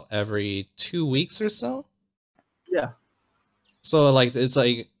about every 2 weeks or so. Yeah. So like it's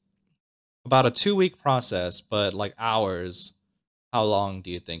like about a 2 week process, but like hours, how long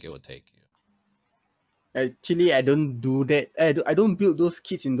do you think it would take you? Actually, I don't do that. I don't build those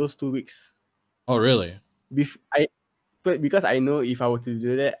kits in those 2 weeks. Oh really? But because I know if I were to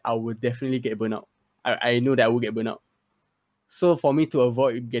do that, I would definitely get burnout. I know that I would get burnout. So for me to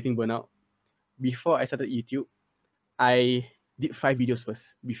avoid getting burnout, before I started YouTube, I did 5 videos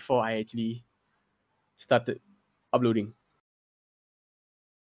first before I actually started uploading.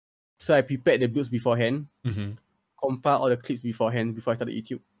 So I prepared the builds beforehand, Mm-hmm. compiled all the clips beforehand before I started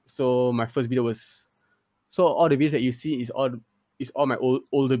YouTube. So my first video was, so all the videos that you see is all my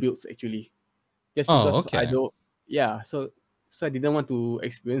older builds actually. Just Oh, because I okay. don't, yeah. So I didn't want to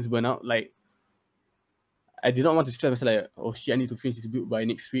experience burnout. Like I did not want to stress myself like, oh shit, I need to finish this build by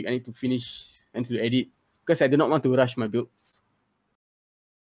next week. I need to edit because I did not want to rush my builds.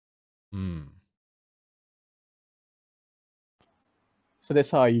 Hmm. So that's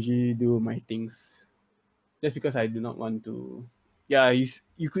how I usually do my things. Just because I do not want to, yeah.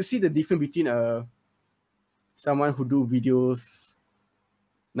 You could see the difference between someone who do videos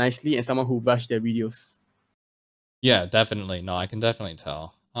nicely and someone who rushed their videos. Yeah, definitely. No, I can definitely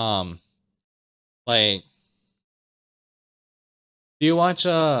tell. Like, do you watch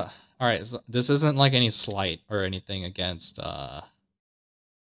all right, so this isn't like any slight or anything against I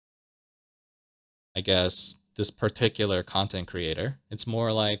guess this particular content creator. It's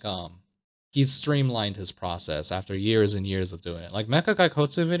more like he's streamlined his process after years and years of doing it. Like Mecha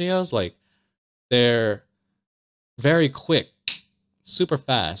Gaikotsu videos, like they're very quick, super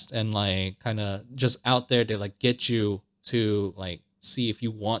fast, and like kind of just out there to like get you to like see if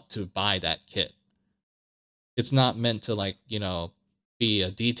you want to buy that kit. It's not meant to like, be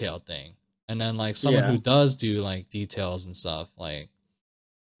a detailed thing. And then like someone Yeah. who does do like details and stuff, like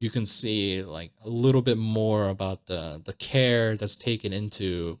you can see like a little bit more about the care that's taken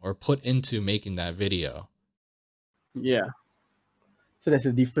into or put into making that video. Yeah. So there's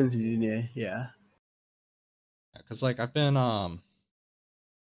a difference between it. Yeah. Cuz like I've been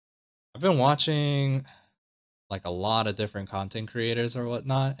watching like a lot of different content creators or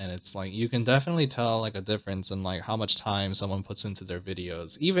whatnot, and it's like you can definitely tell like a difference in like how much time someone puts into their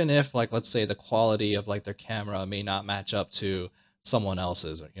videos, even if like let's say the quality of like their camera may not match up to someone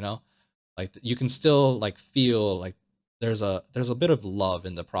else's, like you can still like feel like there's a bit of love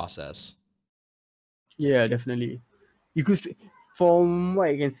in the process. Yeah, definitely. You could see, from what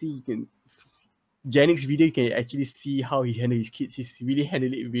I can see, you can Jannik's video, you can actually see how he handled his kids. He's really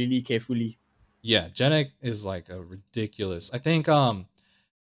handled it really carefully. Yeah, Genek is like a ridiculous. I think oh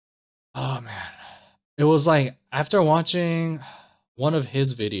man. It was like after watching one of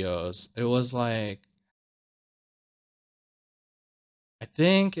his videos, it was like I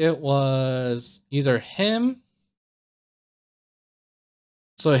think it was either him,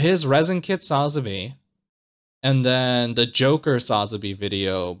 so his Resin Kit Sazabi, and then the Joker Sazabi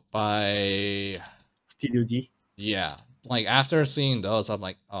video by Studio G. yeah. Like after seeing those, I'm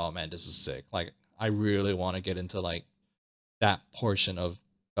like, oh man, this is sick. Like I really want to get into like that portion of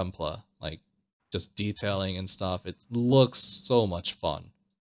Gunpla, like just detailing and stuff. It looks so much fun.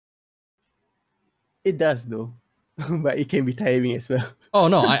 It does though, but it can be tiring as well. Oh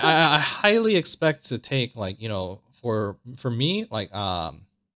no, I highly expect to take like for me like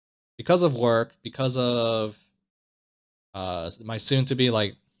because of work, because of my soon to be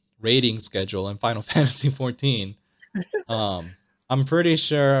like rating schedule in Final Fantasy 14. I'm pretty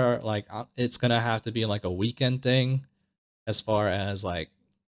sure like it's gonna have to be like a weekend thing as far as like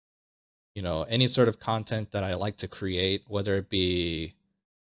any sort of content that I like to create, whether it be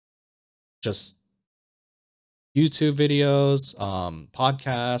just YouTube videos,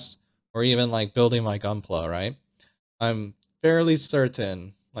 podcasts, or even like building my Gunpla, right? I'm fairly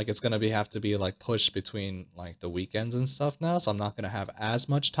certain like it's gonna have to be like pushed between like the weekends and stuff now, so I'm not gonna have as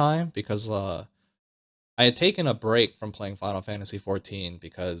much time because I had taken a break from playing Final Fantasy 14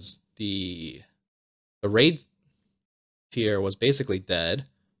 because the raid tier was basically dead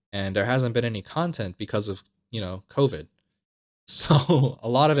and there hasn't been any content because of COVID. So a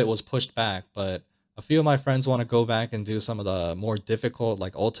lot of it was pushed back, but a few of my friends want to go back and do some of the more difficult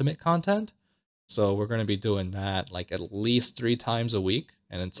like ultimate content. So we're going to be doing that like at least 3 times a week,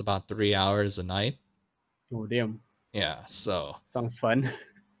 and it's about 3 hours a night. Oh damn, Yeah, so sounds fun.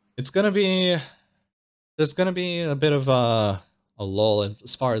 it's gonna be there's gonna be a bit of a lull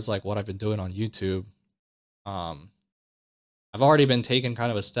as far as like what I've been doing on YouTube. Um, I've already been taking kind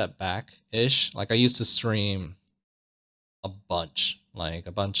of a step back ish. Like I used to stream a bunch, like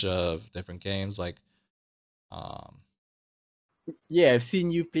a bunch of different games, like um, Yeah, I've seen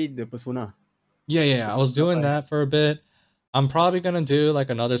you play the Persona. yeah, The I was Persona doing 5. that for a bit. I'm probably gonna do like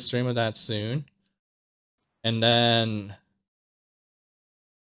another stream of that soon, and then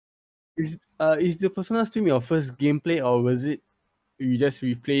Is the Persona stream your first gameplay, or was it you just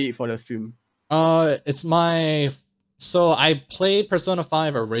replay it for the stream? It's my so I played Persona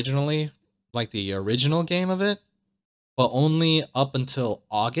 5 originally, like the original game of it, but only up until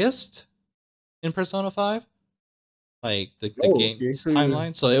August in Persona 5, like the Oh, game's okay. So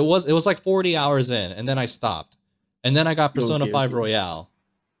timeline. So it was like 40 hours in, and then I stopped, and then I got Persona okay, 5 okay. Royale,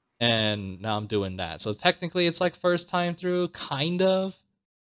 and now I'm doing that. So technically, it's like first time through, kind of,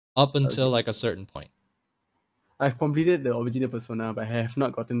 up until Okay. like a certain point. I've completed the original Persona, but I have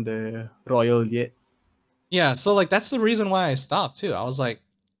not gotten the Royal yet. Yeah, so like that's the reason why I stopped too. I was like,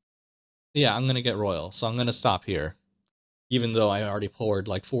 yeah, I'm gonna get Royal, so I'm gonna stop here, even though I already poured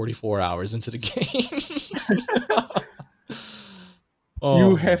like 44 hours into the game.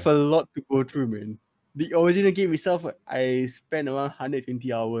 You Oh have man. a lot to go through, man. The original game itself, I spent around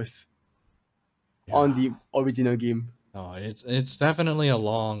 120 hours on Yeah. the original game. No, it's definitely a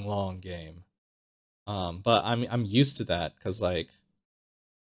long, long game. But I'm used to that because like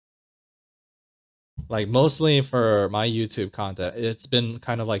Like mostly for my YouTube content, it's been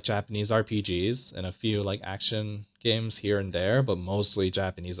kind of like Japanese RPGs and a few like action games here and there, but mostly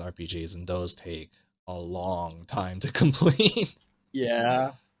Japanese RPGs, and those take a long time to complete.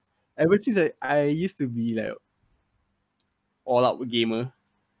 Yeah. Ever since I used to be like all out gamer.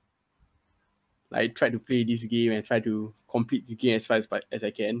 I tried to play this game and try to complete the game as fast as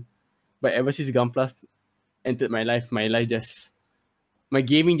I can. But ever since Gunpla entered my life just my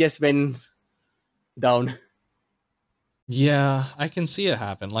gaming just went down. Yeah, I can see it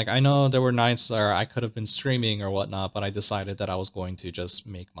happen. Like I know there were nights where I could have been streaming or whatnot, but I decided that I was going to just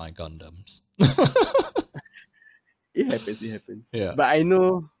make my Gundams. It happens, it happens. Yeah. But I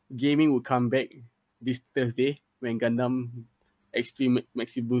know gaming will come back this Thursday when Gundam Extreme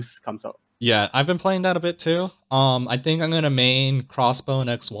Maxi Boost comes out. Yeah, I've been playing that a bit too. I think I'm gonna main Crossbone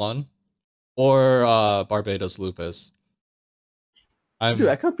X1 or Barbados Lupus. Dude, I'm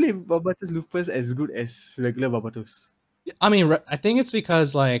I can't play Barbatos Lupus as good as regular Barbatos. I mean, I think it's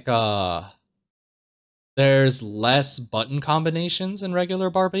because like there's less button combinations in regular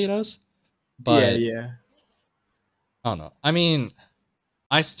Barbados, Yeah, but yeah. I don't know. I mean,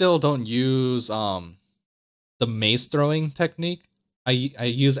 I still don't use the mace throwing technique. I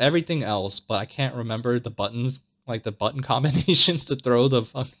use everything else, but I can't remember the buttons, like the button combinations to throw the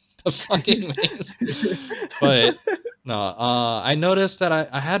fucking mace. But no, I noticed that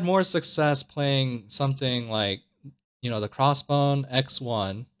I had more success playing something like, the Crossbone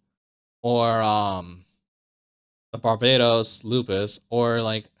X1 or the Barbados Lupus or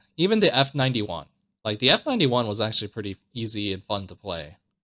like even the F91. Like the F91 was actually pretty easy and fun to play.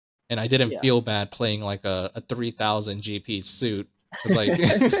 And I didn't Yeah. feel bad playing like a 3000 GP suit. It's like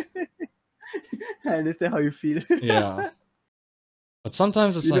I understand how you feel. yeah. But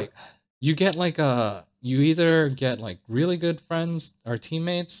sometimes it's You know, like you get like you either get like really good friends or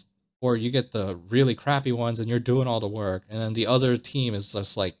teammates, or you get the really crappy ones and you're doing all the work, and then the other team is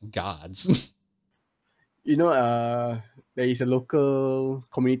just like gods. you know, there is a local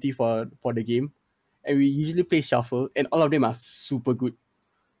community for the game, and we usually play shuffle, and all of them are super good.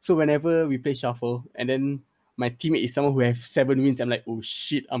 So whenever we play shuffle, and then my teammate is someone who have 7 wins, I'm like, oh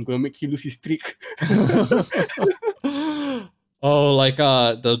shit, I'm gonna make him lose his streak. Oh, like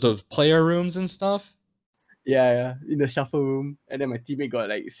the player rooms and stuff. Yeah, in the shuffle room, and then my teammate got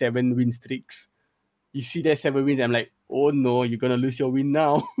like 7 win streaks. You see that 7 wins, I'm like, oh no, you're gonna lose your win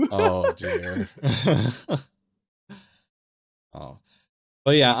now. Oh dear. Oh,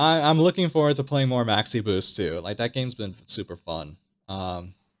 but yeah, I'm looking forward to playing more Maxi Boost too. Like that game's been super fun.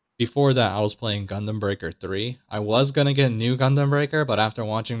 Um, Before that, I was playing Gundam Breaker 3. I was gonna get New Gundam Breaker, but after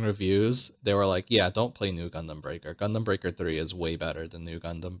watching reviews, they were like, "Yeah, don't play New Gundam Breaker. Gundam Breaker 3 is way better than New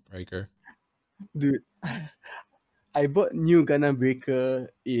Gundam Breaker." Dude, I bought new Gundam Breaker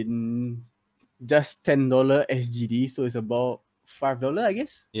in just $10 SGD, so it's about $5, I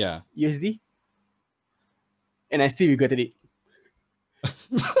guess, Yeah. USD, and I still regretted it.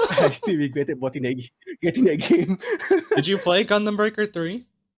 I still regretted getting that game. Did you play Gundam Breaker 3?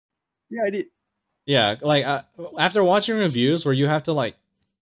 Yeah, I did. Yeah, like after watching reviews where you have to like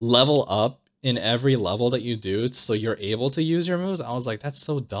level up in every level that you do so you're able to use your moves, I was like, that's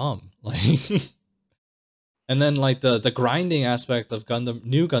so dumb. Like and then like the grinding aspect of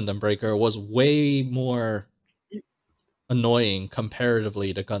New Gundam Breaker was way more annoying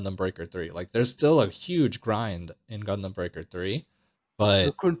comparatively to Gundam Breaker 3. Like there's still a huge grind in Gundam Breaker 3, The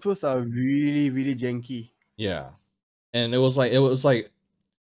but controls are really, really janky. yeah. And it was like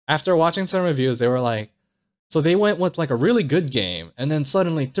after watching some reviews, they were like, so they went with like a really good game and then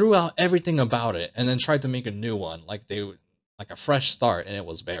suddenly threw out everything about it and then tried to make a new one like a fresh start, and it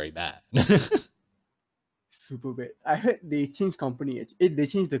was very bad. Super bad. I heard they changed company. They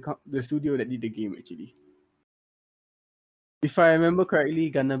changed the studio that did the game actually. If I remember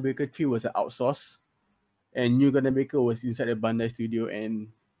correctly, Gundam Breaker 3 was an outsource, and New Gundam Breaker was inside the Bandai studio, and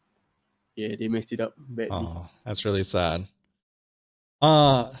yeah, they messed it up badly. Oh, that's really sad.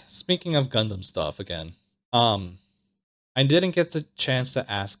 Speaking of Gundam stuff again, um, I didn't get the chance to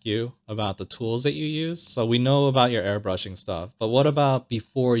ask you about the tools that you use. So we know about your airbrushing stuff, but what about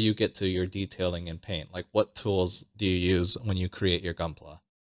before you get to your detailing and paint? Like what tools do you use when you create your Gunpla?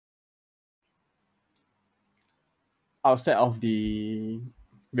 Outside of the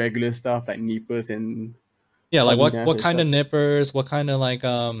regular stuff like nippers and Yeah, like hobby what knife what and kind of such. nippers, what kind of like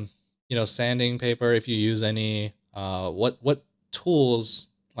sanding paper if you use any, what tools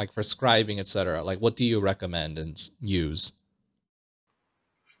like for scribing, etc. Like what do you recommend and use?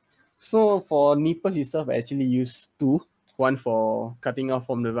 So for nippers itself, I actually use two. One for cutting off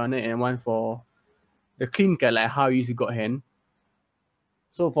from the runner and one for the clean cut, like how I use God hand.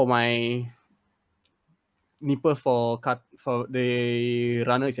 So for my nipper for the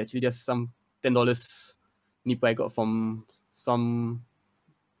runner is actually just some $10 nipper I got from some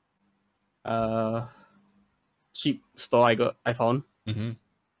cheap store I found. Mm-hmm.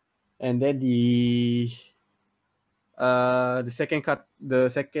 And then the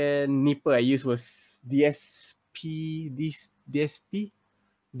second nipper I used was the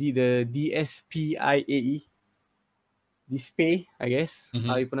DSPIAE. Display, I guess, Mm-hmm.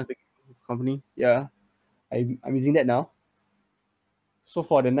 how you pronounce the company. Yeah, I'm using that now. So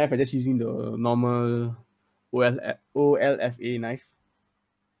for the knife, I'm just using the normal OLFA knife.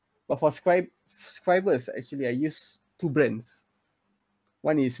 But for scribers, actually, I use two brands.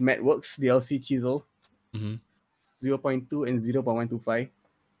 One is Madworks DLC chisel, Mm-hmm. 0.2 and 0.125,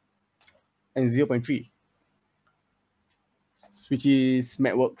 and 0.3, which is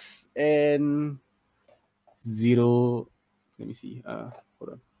Madworks, and zero. Let me see.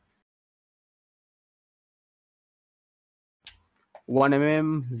 Hold on. 1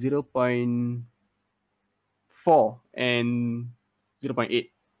 mm, 0.4, and 0.8,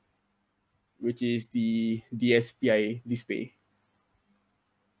 which is the DSPI display.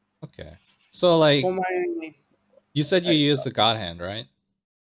 Okay. So like For my, you said you use the God Hand, right?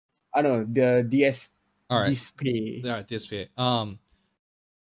 I don't know, the All right. display. Yeah, display. Do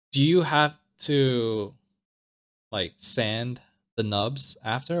you have to like sand the nubs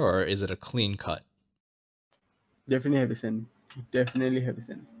after, or is it a clean cut? Definitely have a sand. Definitely have a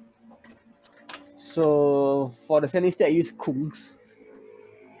sand. So for the sanding stick, I use Kungs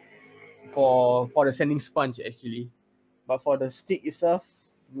for the sanding sponge actually. But for the stick itself,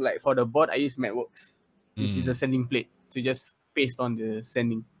 like for the board, I use Madworks, which is a sanding plate to just paste on the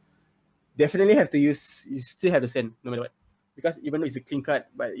sanding. Definitely have to use. You still have to sand no matter what, because even though it's a clean cut,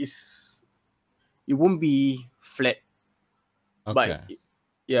 but it won't be flat. Okay. But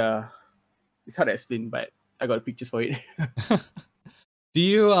yeah, it's hard to explain. But I got pictures for it. Do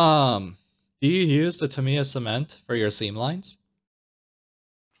you use the Tamiya cement for your seam lines?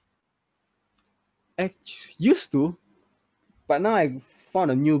 Used to, but now I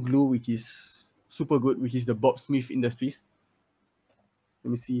found a new glue which is super good, which is the Bob Smith Industries.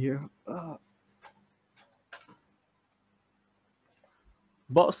 Let me see here.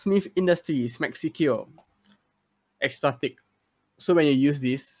 Bob Smith Industries Maxicure extra thick. So when you use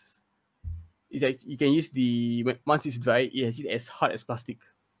this, it's like you can use once it's dry, it's as hard as plastic.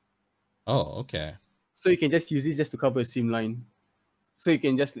 Oh, okay. So you can just use this just to cover a seam line. So you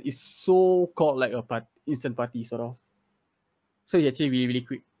can just, it's so called like a instant putty sort of. So it's actually really, really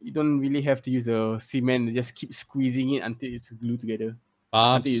quick. You don't really have to use a cement, just keep squeezing it until it's glued together.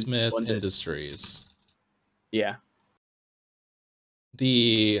 Bob Until it's Smith bonded. Industries. Yeah.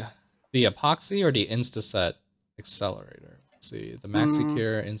 The epoxy or the Instaset accelerator? Let's see, the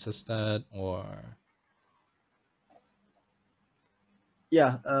Maxicure Instaset or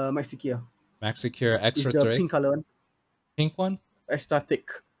Yeah, Maxicure. Maxicure It's Extra the Thick? pink color one. Pink one? Extra thick.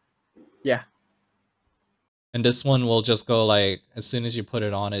 Yeah. And this one will just go like as soon as you put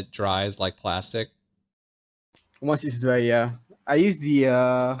it on, it dries like plastic. Once it's dry, yeah. I use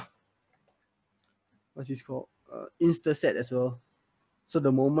the what's this called? Instaset as well. So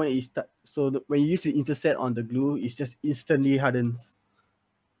the moment it start, when you use the Instaset on the glue, it's just instantly hardens.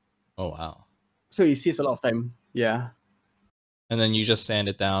 Oh wow. So it saves a lot of time. Yeah. And then you just sand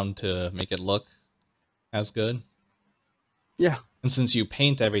it down to make it look as good. Yeah. And since you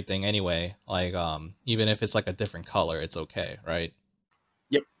paint everything anyway, like even if it's like a different color, it's okay, right?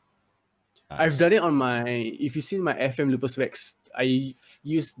 Yep. Nice. I've done it on my, if you see my FM Lupus Rex, I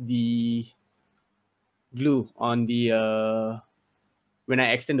used the glue on the when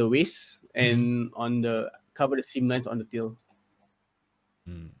I extend the waist and on the cover the seam lines on the tail.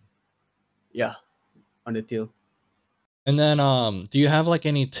 Yeah, on the tail. And then do you have like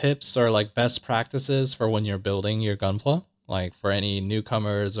any tips or like best practices for when you're building your Gunpla? Like for any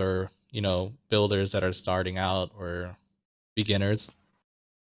newcomers or, you know, builders that are starting out or beginners?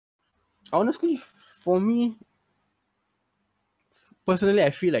 Honestly, for me, personally, I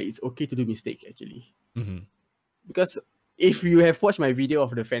feel like it's okay to do mistake actually. Because if you have watched my video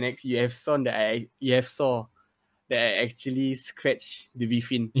of the Fennex, you have saw that I actually scratched the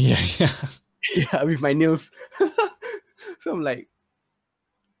V-fin. Yeah. Yeah, with my nails. So I'm like,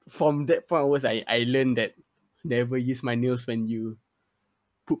 from that point onwards, I learned that never use my nails when you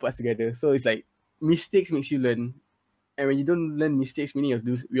put parts together. So it's like mistakes makes you learn, and when you don't learn mistakes, meaning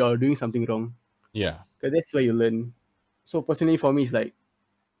you're doing something wrong. Yeah. Because that's where you learn. So personally, for me, it's like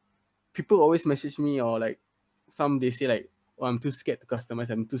people always message me, or like some they say like, "Oh, I'm too scared to customize.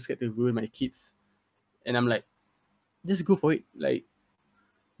 I'm too scared to ruin my kids," and I'm like, just go for it. Like,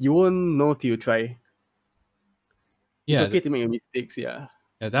 you won't know till you try. It's Yeah, okay to make mistakes. Yeah.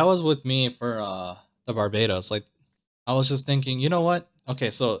 yeah, that was with me for the Barbados. Like, I was just thinking, you know what?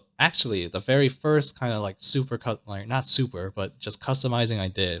 Okay, so actually, the very first kind of like super cut, like not super, but just customizing I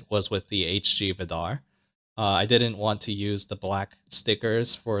did was with the HG Vidar. I didn't want to use the black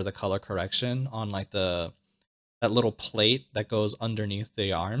stickers for the color correction on like that little plate that goes underneath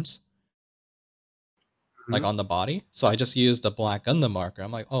the arms, like Mhm. on the body. So I just used the black Gundam marker.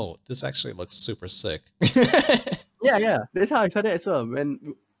 I'm like, oh, this actually looks super sick. Yeah, yeah. That's how I started as well.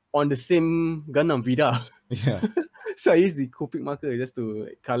 When on the same Gundam Vida. Yeah. So I used the Copic marker just to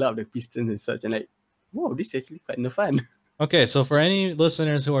color up the pistons and such. And like, wow, this is actually quite fun. Okay, so for any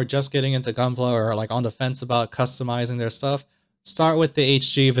listeners who are just getting into Gunpla or like on the fence about customizing their stuff, start with the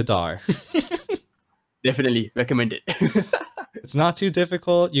HG Vidar. Definitely recommend it. It's not too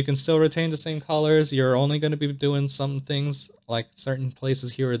difficult. You can still retain the same colors. You're only going to be doing some things like certain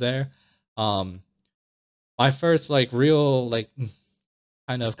places here or there. Um, my first like real like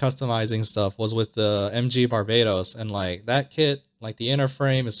kind of customizing stuff was with the MG Barbados, and like that kit, like the inner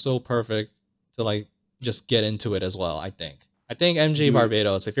frame is so perfect to like just get into it as well. I think MG Dude,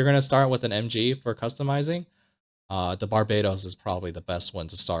 Barbados. If you're gonna start with an MG for customizing, the Barbados is probably the best one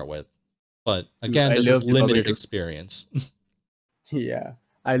to start with. But dude, again, I this is love the limited Barbados. experience. Yeah,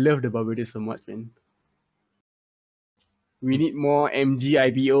 I love the Barbados so much, man. We need more MG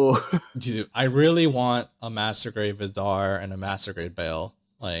IBO. Dude, I really want a Master Grade Vidar and a Master Grade Bale.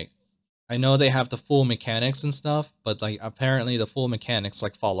 Like, I know they have the full mechanics and stuff, but like apparently the full mechanics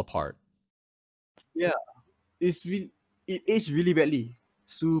like fall apart. Yeah, it aged really badly,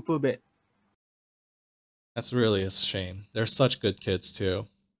 super bad. That's really a shame. They're such good kids too.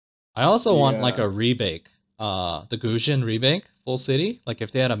 I also want like Yeah, a rebake. The Gujin rebake, full city. Like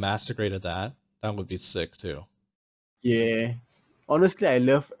if they had a Master Grade of that, that would be sick too. yeah. Honestly, I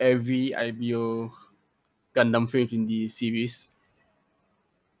love every IBO Gundam frames in the series.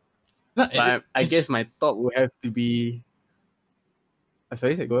 No, But I it's guess my top would have to be.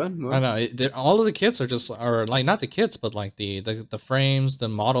 Sorry, go on. Go I on. don't know. All of the kits are like not the kits, but like the frames, the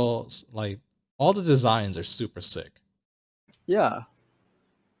models, like all the designs are super sick. Yeah.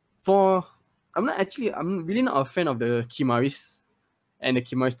 I'm really not a fan of the Kimaris and the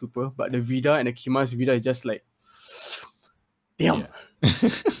Kimaris Trooper, but the Vida and the Kimaris Vida is just like, damn. Yeah.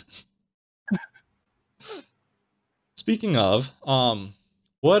 Speaking of,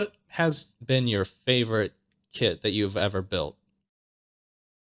 what has been your favorite kit that you've ever built?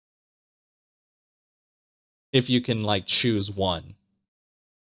 If you can like choose one.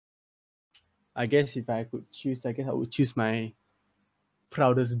 I guess if I could choose, I guess I would choose my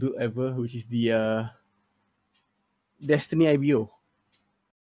proudest build ever, which is the Destiny IBO.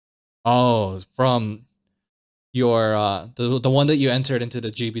 Oh, from your the one that you entered into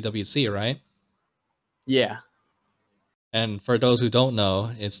the GBWC, right? Yeah. And for those who don't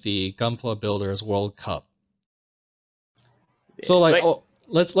know, it's the Gunpla Builders World Cup. So That's like, right. oh,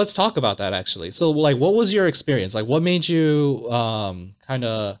 let's talk about that actually. So like, what was your experience? Like, what made you kind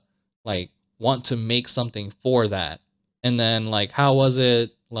of like want to make something for that? And then like, how was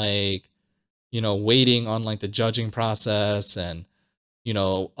it like, waiting on like the judging process and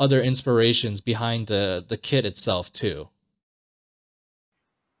other inspirations behind the kit itself too?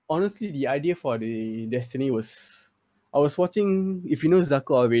 Honestly, the idea for the Destiny was I was watching, if you know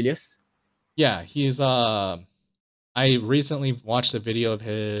Zaco Aurelius. Yeah, he's I recently watched a video of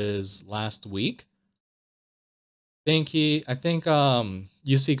his last week. I think UC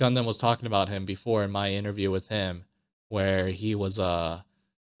Gundam was talking about him before in my interview with him, where he was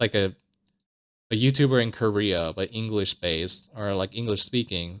like a YouTuber in Korea, but English based or like English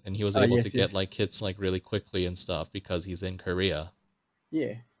speaking, and he was able to Yes, get yes. like kits like really quickly and stuff because he's in Korea.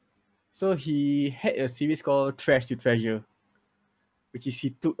 Yeah. So he had a series called Trash to Treasure, which is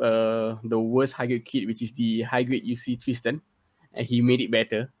he took the worst high grade kit, which is the high grade UC Tristan, and he made it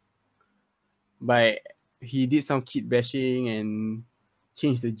better. By he did some kit bashing and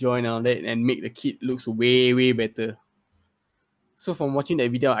changed the joint and all that and make the kit looks way, way better. So from watching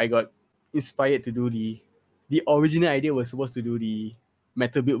that video, I got inspired to do the original idea was supposed to do the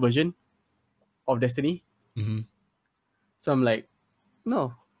metal build version of Destiny. Hmm. So I'm like,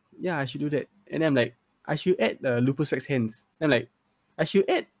 no, yeah, I should do that. And then I'm like, I should add Lupus Rex hands. And I'm like, I should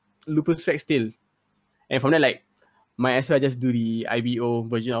add Lupus Rex tail. And from there, like, might as well just do the IBO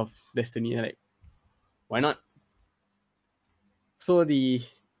version of Destiny. And like, why not? So the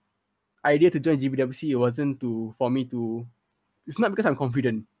idea to join GBWC wasn't for me to. It's not because I'm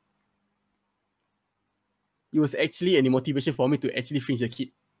confident. It was actually a motivation for me to actually finish the kit.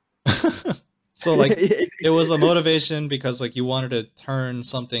 So like, it was a motivation because like you wanted to turn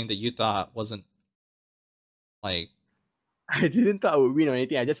something that you thought wasn't like I didn't thought I would win or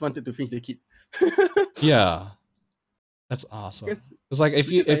anything. I just wanted to finish the kit. Yeah. That's awesome. Because It's like if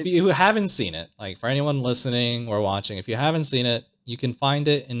because you haven't seen it, like for anyone listening or watching, if you haven't seen it, you can find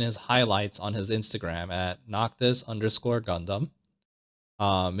it in his highlights on his Instagram at Noctis_Gundam.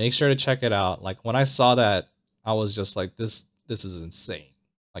 Make sure to check it out. Like when I saw that, I was just like, this is insane.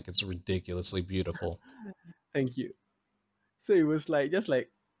 Like it's ridiculously beautiful. thank you. So it was like just like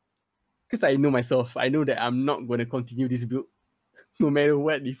because I know myself, I know that I'm not gonna continue this build. No matter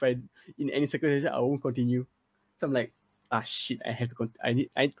what, if I in any circumstance I won't continue. So I'm like, shit, I have to I need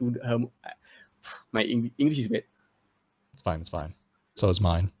to my English is bad. It's fine, it's fine. So is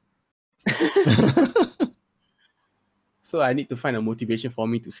mine. So I need to find a motivation for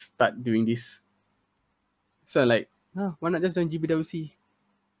me to start doing this. So I'm like, why not just join GBWC?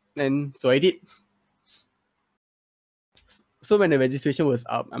 And so I did. So when the registration was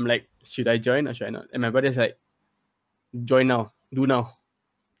up, I'm like, should I join or should I not? And my brother's like, join now, do now.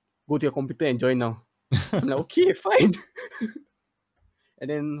 Go to your computer and join now. I'm like, okay, fine. And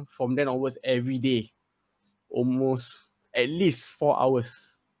then from then onwards, every day, almost at least 4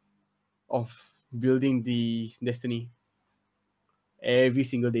 hours of building the Destiny. Every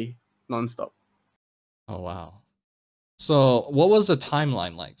single day, non-stop. Oh wow. So what was the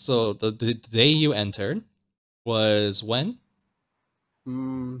timeline like? So the day you entered was when?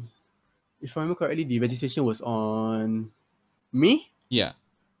 If I remember correctly, the registration was on May. Yeah.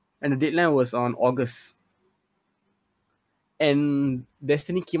 And the deadline was on August. And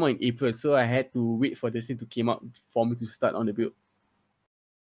Destiny came out in April, so I had to wait for Destiny to come out for me to start on the build.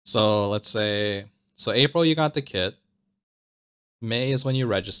 So let's say, so April you got the kit. May is when you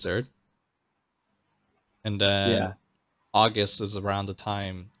registered. And then August is around the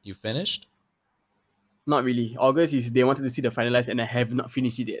time you finished? Not really. August is they wanted to see the finalized and I have not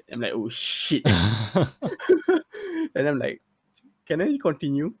finished it yet. I'm like, oh shit. And I'm like, can I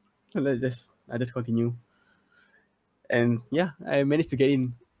continue? And I just continue. And yeah, I managed to get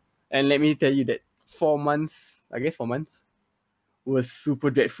in. And let me tell you that 4 months, was super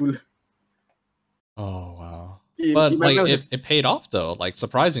dreadful. Oh wow. But like it paid off though, like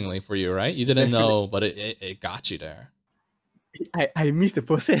surprisingly for you, right? You didn't know, but it got you there. I missed the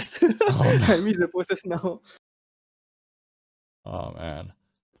process. Oh, no. I missed the process now. Oh man.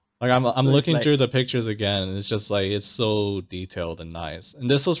 Like I'm so looking through the pictures again, and it's just like it's so detailed and nice. And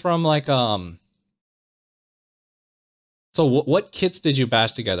this was from like so what kits did you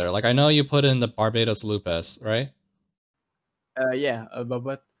bash together? Like I know you put in the Barbatos Lupus, right? Yeah,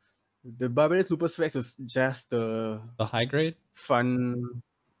 but the Barbatos Lupus Rex was just the high grade fun.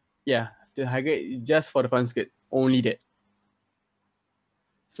 Yeah, the high grade just for the fun skirt, only that.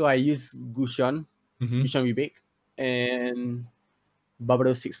 So I used Gusion, Gusion Rebake, and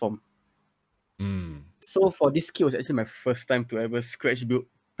Barbatos 6 form. So for this kit was actually my first time to ever scratch build,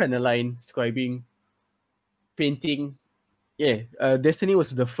 panel line, scribing, painting. Yeah, Destiny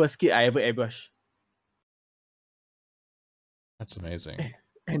was the first kit I ever airbrushed. That's amazing.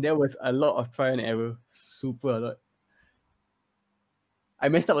 And there was a lot of trial and error, super a lot. I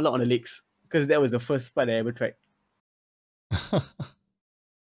messed up a lot on the legs because that was the first part I ever tried.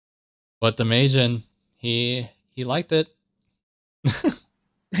 But the Majin, he liked it.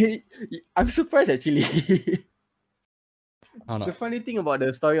 I'm surprised actually. The funny thing about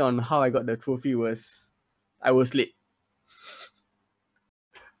the story on how I got the trophy was I was late.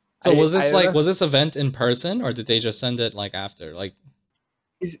 So was this event in person or did they just send it like after? Like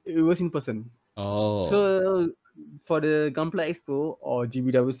it was in person. Oh. So for the Gunpla Expo or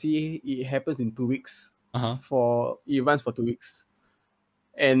GBWC, it happens in 2 weeks. It runs for 2 weeks.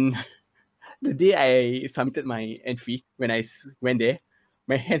 And the day I submitted my entry, when I went there,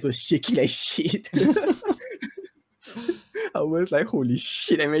 my hands were shaking like shit. I was like, holy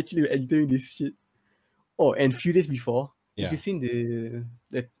shit, I'm actually entering this shit. Oh, and a few days before, if you've seen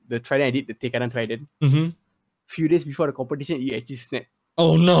the trident I did, the Tekadan trident, few days before the competition, it actually snapped.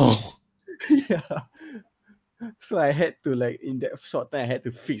 Oh no. Yeah. So I had to, like, in that short time, I had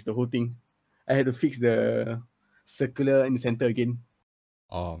to fix the whole thing. I had to fix the circular in the center again.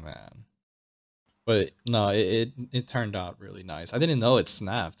 Oh man. But no, it turned out really nice. I didn't know it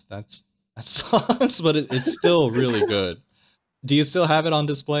snapped. That sucks, but it's still really good. Do you still have it on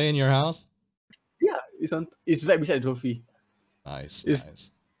display in your house? Yeah, it's right beside the trophy. Nice.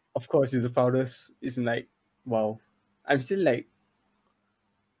 Of course, it's the proudest. It's like, wow. I'm still like,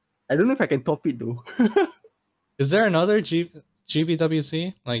 I don't know if I can top it though. Is there another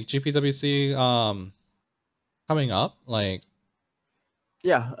GBWC? Like GBWC coming up? Like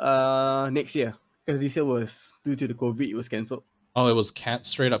yeah, next year. Because this year was due to the COVID, it was cancelled. Oh, it was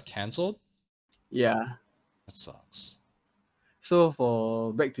straight up cancelled? Yeah. That sucks. So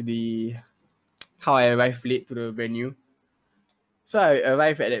for back to the how I arrived late to the venue. So I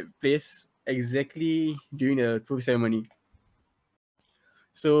arrived at that place exactly during the trophy ceremony.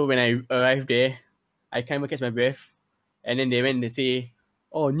 So when I arrived there, I can't even catch my breath. And then they went and they say,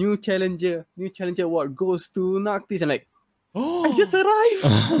 "Oh, new challenger award goes to Noctis." I'm like, I just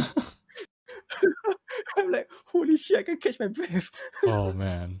arrived. I'm like, holy shit, I can't catch my breath. Oh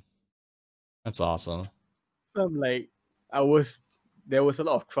man, that's awesome. So I'm like, there was a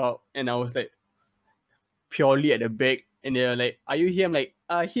lot of crowd, and I was like purely at the back, and they're like, "Are you here?" I'm like,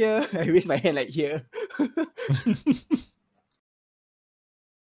 here. I raised my hand like here.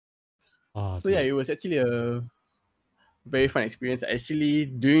 Oh, So yeah, dude. it was actually a very fun experience. Actually,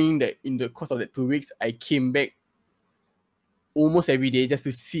 in the course of that 2 weeks, I came back almost every day just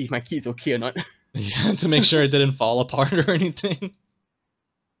to see if my kid's okay or not. Yeah, to make sure it didn't fall apart or anything.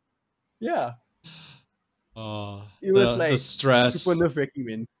 Yeah, Oh, it was the like super stress. nerve wracking,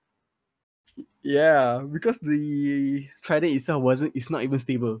 man. Yeah, because the trident itself it's not even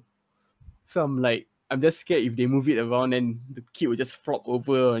stable. So I'm just scared if they move it around and the kid will just flop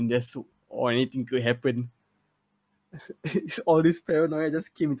over and just or anything could happen. It's all this paranoia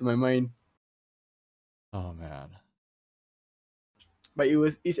just came into my mind. Oh man. But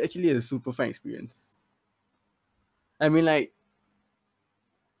it's actually a super fun experience. I mean, like,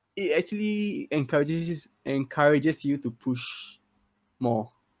 it actually encourages you to push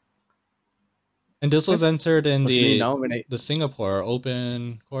more. And this was Because entered in personally now when I the Singapore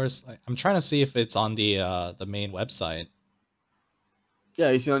open course. I'm trying to see if it's on the main website. yeah,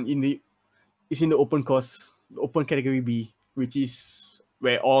 it's in the open course, the open category B, which is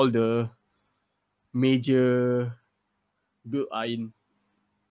where all the major build are in.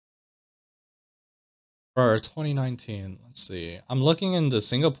 For 2019, let's see. I'm looking in the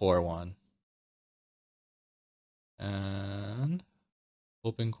Singapore one. And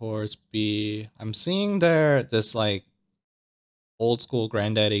open course B. I'm seeing there this like old school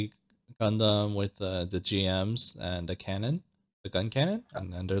granddaddy Gundam with the GMs and the cannon, the gun cannon,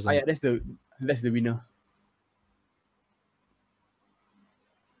 and then there's Yeah, an that's the winner.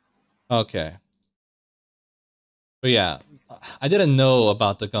 okay. But yeah, I didn't know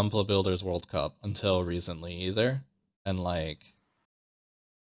about the Gunpla Builders World Cup until recently either. And like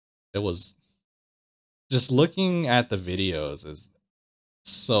it was just looking at the videos is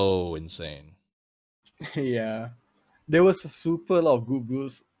so insane. Yeah, there was a super lot of good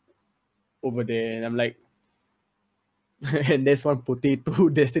builds over there, and I'm like, and there's one potato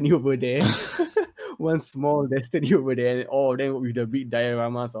destiny over there, one small destiny over there, and all of them with the big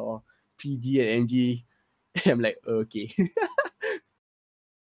dioramas or PG and MG. I'm like, okay.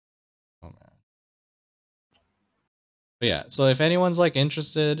 Oh man. But yeah, so if anyone's like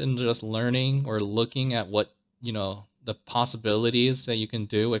interested in just learning or looking at what, the possibilities that you can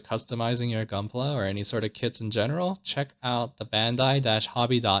do with customizing your Gunpla or any sort of kits in general, check out the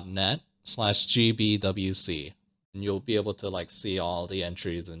bandai-hobby.net/GBWC. And you'll be able to like see all the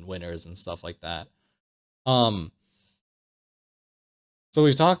entries and winners and stuff like that. Um, so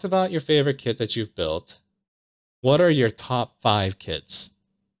we've talked about your favorite kit that you've built. What are your top 5 kits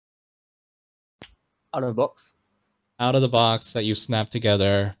Out of the box. out of the box that you've snapped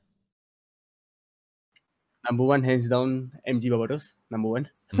together? Number one, hands down, MG Barbados. Number one.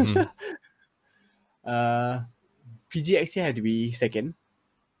 Mhm. PGXC had to be second.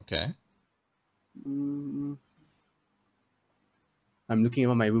 Okay. Mm, I'm looking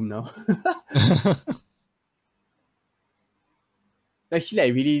around my room now. Actually, I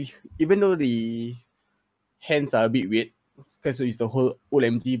really, even though the hands are a bit weird, because it's the whole old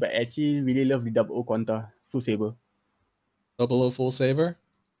MG, but I actually really love the double O Quanta full saber. 00 Full Saber?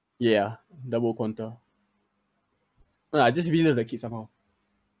 Yeah, double O Quanta. I just really love the kit somehow.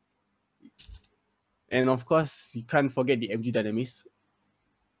 And of course, you can't forget the MG Dynamis.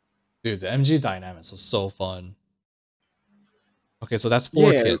 Dude, the MG Dynamics was so fun. Okay, so that's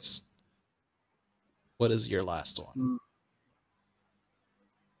 4 Yeah, kits. What is your last one? mm,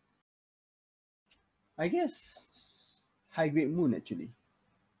 I guess High Grade Moon actually.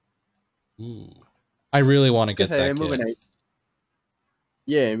 Ooh. I really want to Because get I that remember kit.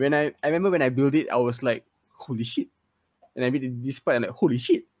 I remember when I built it, I was like, holy shit. And I made this part and like, holy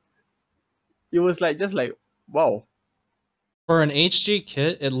shit. It was like just like, wow. For an HG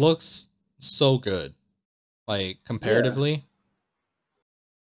kit, it looks so good. Like Yeah. comparatively.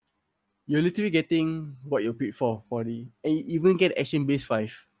 You're literally getting what you paid for the and you even get Action Base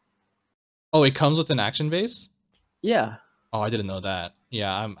 5. Oh, it comes with an action base? Yeah. Oh, I didn't know that.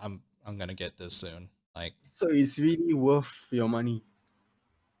 Yeah, I'm going to get this soon. Like, So it's really worth your money.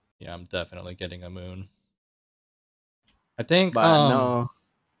 yeah, I'm definitely getting a moon. I think But now,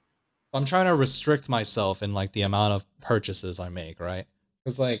 I'm trying to restrict myself in like the amount of purchases I make, right?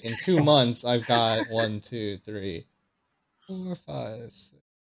 Because like in 2 months I've got 1, 2, 3, 4, 5, 6.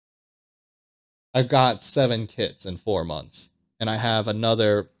 I've got 7 kits in 4 months, and I have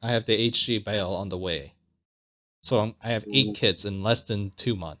the HG Bale on the way. So I have 8 kits in less than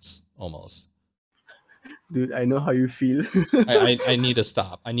 2 months almost. dude, I know how you feel. I need to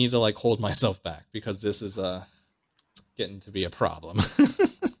stop. I need to like hold myself back because this is getting to be a problem.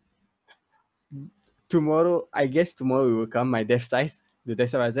 Tomorrow, I guess tomorrow will come my death scythe, the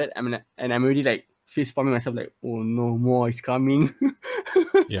death scythe I said. And I'm already like fist forming myself like, oh no, more is coming.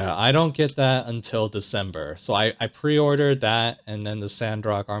 Yeah, I don't get that until December. So I pre-ordered that and then the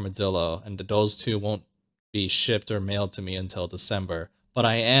Sandrock Armadillo, and those two won't be shipped or mailed to me until December. But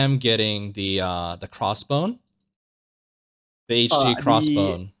I am getting the crossbone, the HG The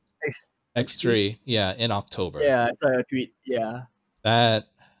crossbone X3. X3, yeah, in October. Yeah, I saw a tweet. Yeah. That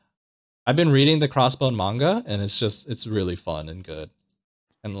I've been reading the crossbone manga and it's really fun and good.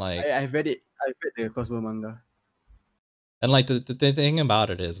 And like I've read it. I've read the Cosmo manga. And like the thing about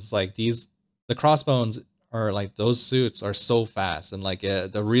it is, it's like the crossbones are like those suits are so fast, and like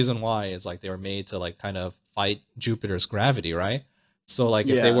the reason why is like they were made to like kind of fight Jupiter's gravity, right? So like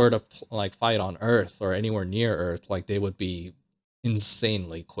if they Yeah. were to like fight on Earth or anywhere near Earth, like they would be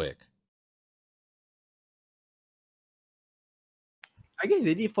insanely quick. I guess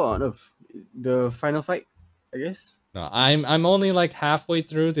they did fall on Earth. The final fight, I guess. No, I'm only like halfway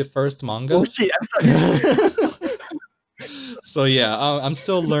through the first manga. Oh shit! I'm sorry. So yeah, I'm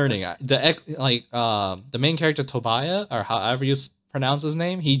still learning. The main character Tobiah, or however you pronounce his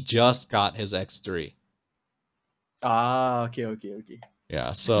name, he just got his X3. Okay.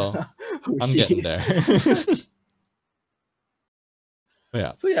 Yeah, so Oh I'm shit. getting there.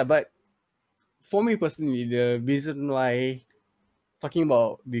 Yeah. So yeah, but for me personally, the reason why talking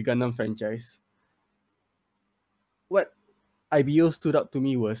about the Gundam franchise, what IBO stood out to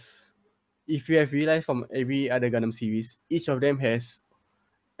me was, if you have realized from every other Gundam series, each of them has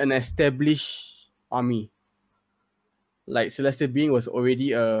an established army. Like Celestial Being was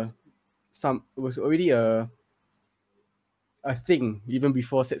already a thing even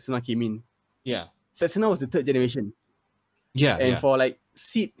before Setsuna came in. Yeah. Setsuna was the third generation, and Yeah. for like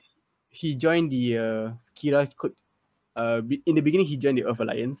Sid, he joined the Kira. In the beginning, he joined the Earth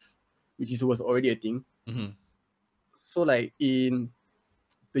Alliance, which was already a thing. Mm-hmm. So like in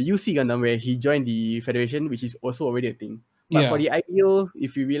the UC Gundam, where he joined the Federation, which is also already a thing. But for Yeah. the IPO,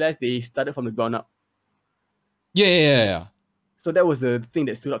 if you realize, they started from the ground up. Yeah. So that was the thing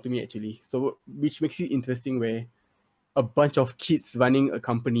that stood out to me actually. So which makes it interesting, where a bunch of kids running a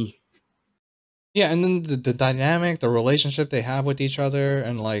company. Yeah, and then the dynamic, the relationship they have with each other,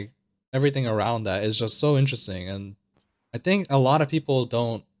 and like everything around that is just so interesting. And I think a lot of people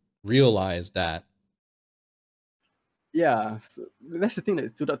don't realize that. Yeah, so that's the thing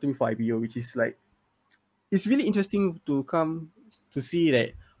that stood out to me for IBO, which is like, it's really interesting to come to see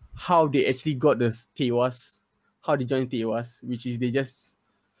that how they actually got the Tewas, how they joined Tewas, which is they just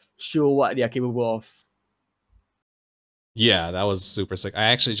show what they are capable of. Yeah, that was super sick. I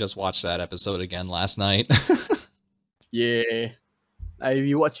actually just watched that episode again last night. Yeah, I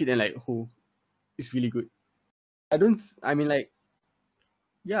rewatched it and like, oh, it's really good. I mean, like,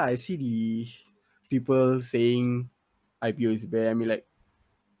 yeah, I see the people saying IPO is bad. I mean, like,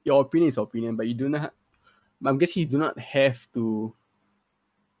 your opinion is opinion, but you do not, I'm guessing you do not have to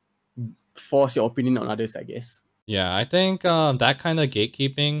force your opinion on others, I guess. Yeah, I think that kind of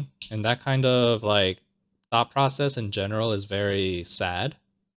gatekeeping and that kind of like thought process in general is very sad.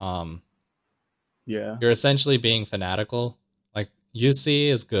 Um, Yeah. you're essentially being fanatical. Like UC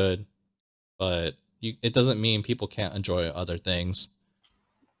is good, but it doesn't mean people can't enjoy other things.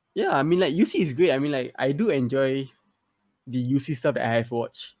 Yeah, I mean, like, UC is great. I mean, like, I do enjoy the UC stuff that I have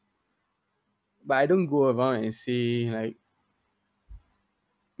watched, but I don't go around and say, like,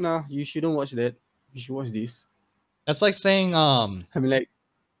 nah, you shouldn't watch that. You should watch this. That's like saying I mean, like,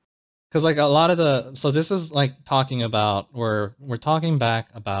 because like a lot of so this is like talking about we're talking back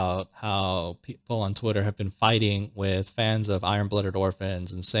about how people on Twitter have been fighting with fans of Iron Blooded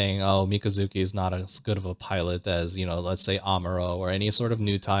Orphans and saying, oh, Mikazuki is not as good of a pilot as, let's say Amuro or any sort of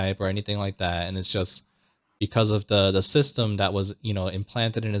new type or anything like that, and it's just because of the system that was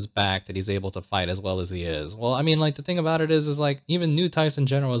implanted in his back that he's able to fight as well as he is. Well, I mean, like the thing about it is like even new types in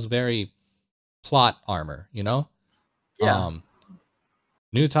general is very plot armor, yeah.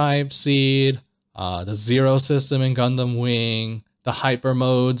 New type, Seed, the Zero system in Gundam Wing, the hyper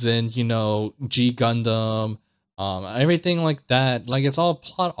modes in, G Gundam, everything like that. Like it's all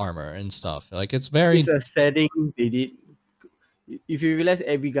plot armor and stuff. Like it's very It's a setting they did. if you realize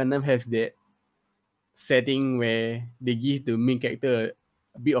every Gundam has that setting where they give the main character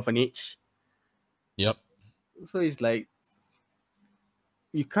a bit of an age. Yep. So it's like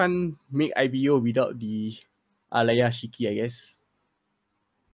you can't make IBO without the Alaya Shiki, I guess.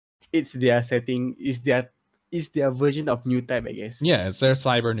 It's their setting, it's their version of new type, I guess. Yeah, it's their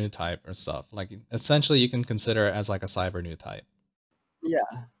cyber new type or stuff. Like essentially you can consider it as like a cyber new type. Yeah.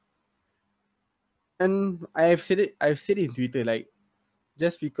 And I've said it in Twitter, like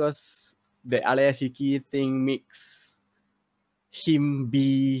just because the Alaya Shiki thing makes him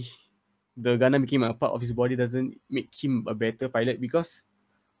be the Gundam became a part of his body doesn't make him a better pilot, because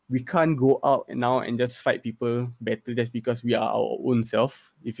we can't go out now and just fight people better just because we are our own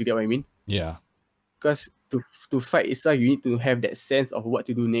self, if you get what I mean. Yeah. Because to fight itself, you need to have that sense of what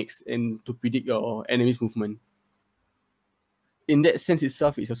to do next and to predict your enemy's movement. In that sense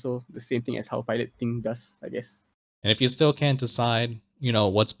itself, it's also the same thing as how piloting does, I guess. And if you still can't decide,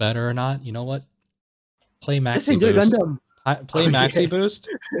 what's better or not, you know what? Play Just Maxi enjoy Boost. Gundam. Play Okay. Maxi Boost.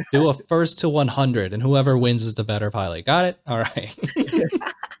 Do a first to 100, and whoever wins is the better pilot. Got it? All right.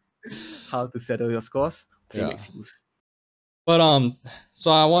 How to settle your scores? Play Yeah. Maxi Boost. But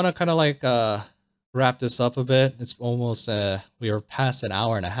so I want to kind of like wrap this up a bit. It's almost we are past an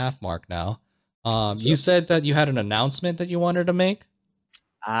hour and a half mark now. You said that you had an announcement that you wanted to make.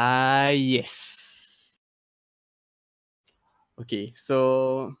 Yes. Okay,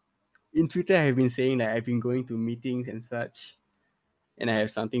 so in Twitter, I've been saying that I've been going to meetings and such, and I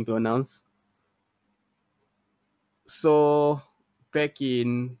have something to announce. So back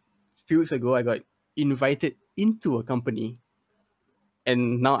in a few weeks ago, I got invited into a company,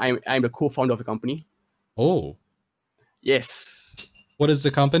 and now I'm the co-founder of the company. Oh. Yes. What is the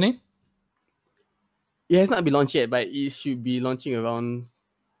company? It has not been launched yet, but it should be launching around.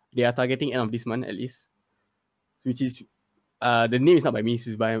 They are targeting end of this month at least, which is the name is not by me.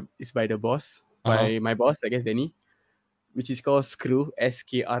 It's by the boss, by my boss, I guess, Danny, which is called Skruw,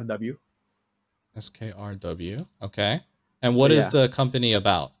 SKRW. SKRW. Okay. And what is the company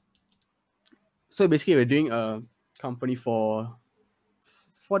about? So basically, we're doing a company for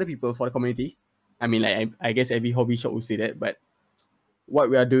the people, for the community. I mean, like I guess every hobby shop would say that, but what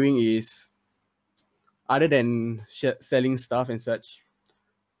we are doing is, other than selling stuff and such,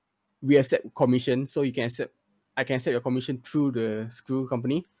 we accept commission. So I can accept your commission through the Skruw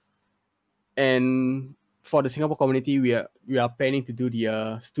company. And for the Singapore community, we are planning to do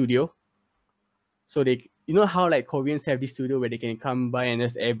the studio. So they, how like Koreans have this studio where they can come by and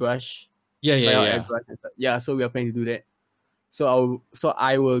just airbrush. Yeah. Airbrush and stuff. Yeah, so we are planning to do that. So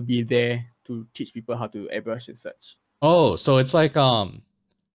I will be there to teach people how to airbrush and such. Oh, so it's like kind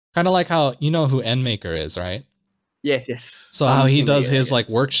of like how who Endmaker is, right? Yes. So how he does his like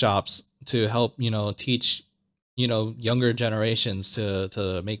workshops to help teach younger generations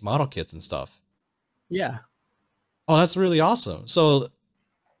to make model kits and stuff. Yeah. Oh, that's really awesome. So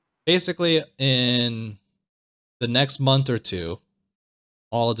basically in the next month or two,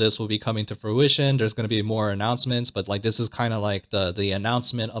 all of this will be coming to fruition. There's going to be more announcements, but like this is kind of like the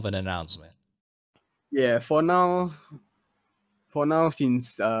announcement of an announcement. Yeah, for now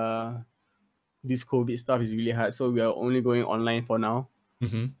since this COVID stuff is really hard, so we are only going online for now.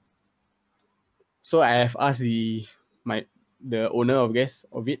 Mm-hmm. So I have asked the owner of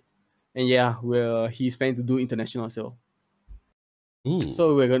it, and he's planning to do international sale. Ooh.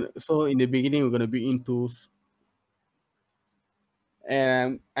 So in the beginning we're gonna bring in tools,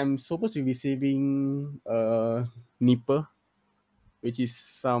 and I'm supposed to be receiving a nipper, which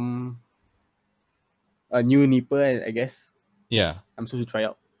is a new nipper, I guess. Yeah. I'm supposed to try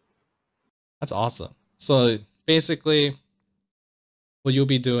out. That's awesome. So basically what you'll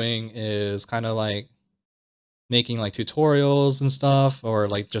be doing is kind of like making like tutorials and stuff, or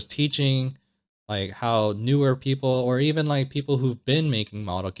like just teaching like how newer people or even like people who've been making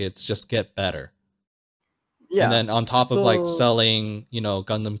model kits just get better. Yeah. And then on top of like selling,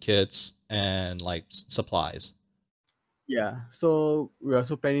 Gundam kits and like supplies. Yeah. So we're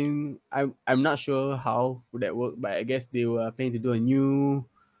also planning, I'm not sure how would that work, but I guess they were planning to do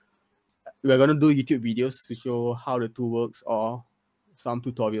we're gonna do YouTube videos to show how the tool works, or some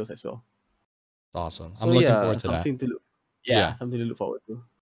tutorials as well. Awesome. I'm looking forward to that. Something to look forward to.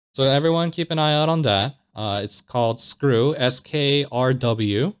 So everyone keep an eye out on that. It's called Skruw,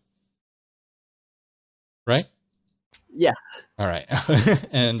 SKRW. Right? Yeah. All right.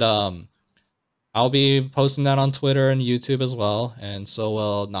 And I'll be posting that on Twitter and YouTube as well, and so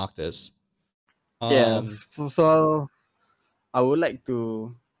will Noctis. So I would like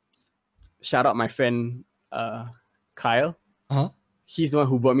to shout out my friend Kyle. Uh-huh. He's the one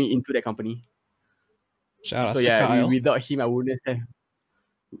who brought me into that company. Shout out So to yeah, Kyle. without him, I wouldn't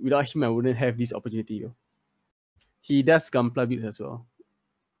have this opportunity. Though. He does Gunpla builds as well.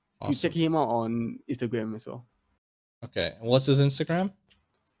 You check Awesome. him out on Instagram as well. Okay. And what's his Instagram?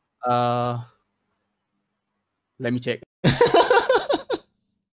 Let me check.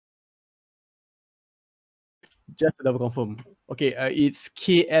 Just to double confirm. Okay, it's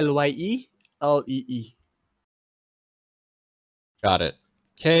KLYELEE. Got it.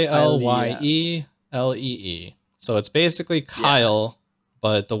 KLYELEE. So it's basically Kyle,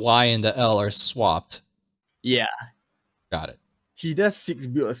 but the Y and the L are swapped. Yeah. Got it. He does 6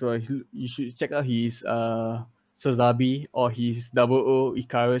 builds as well. You should check out his Sazabi or his 00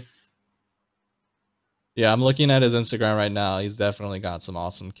 Icarus. Yeah, I'm looking at his Instagram right now. He's definitely got some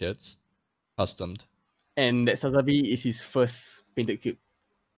awesome kits. Customed. And that Sazabi is his first painted kit.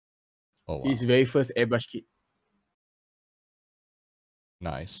 Oh, wow. His very first airbrush kit.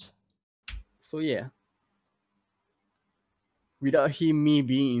 Nice. So yeah. Without him, me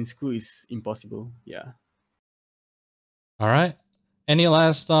being in school is impossible. Yeah. All right. Any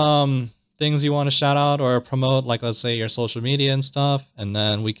last things you want to shout out or promote, like let's say your social media and stuff, and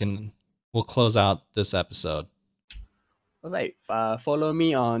then we'll close out this episode. All right. Follow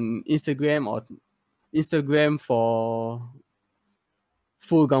me on Instagram for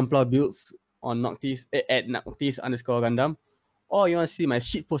full Gunpla builds on Noctis at Noctis_Gundam. Or you want to see my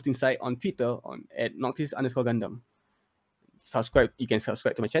shit posting site on Twitter at Noctis_Gundam. You can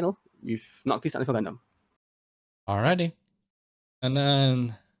subscribe to my channel with Noctis_Gundam. Alrighty. And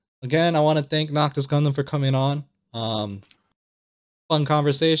then again, I want to thank Noctis Gundam for coming on. Fun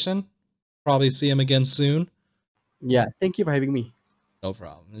conversation. Probably see him again soon. Yeah, thank you for having me. No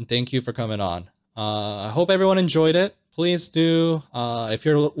problem. And thank you for coming on. I hope everyone enjoyed it. Please do, if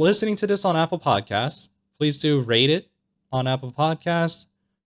you're listening to this on Apple Podcasts, please do rate it on Apple Podcasts.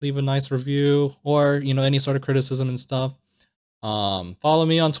 Leave a nice review or, any sort of criticism and stuff. Follow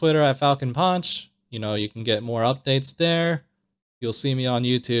me on Twitter at Falcon Punch. You can get more updates there. You'll see me on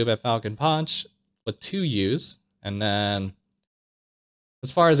YouTube at Falcon Punch with 2 U's. And then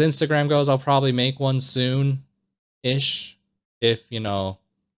as far as Instagram goes, I'll probably make one soon-ish if,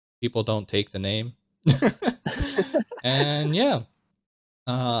 people don't take the name. And yeah.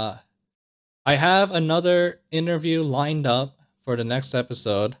 I have another interview lined up for the next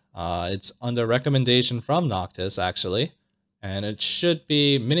episode. It's under recommendation from Noctis, actually. And it should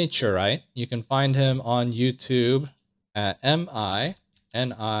be Miniaturite. You can find him on YouTube at MINI.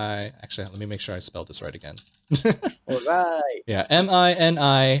 Actually, let me make sure I spelled this right again. All right. Yeah,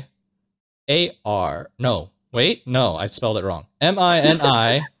 MINIAR. No, wait, no, I spelled it wrong.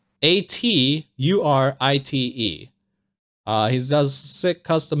 MINIATURITE. He does sick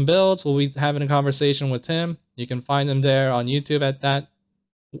custom builds. We'll be having a conversation with him. You can find him there on YouTube at that,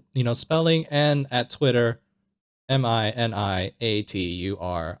 spelling, and at Twitter,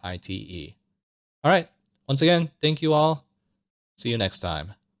 MINIATURITE. All right. Once again, thank you all. See you next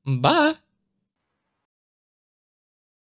time. Bye.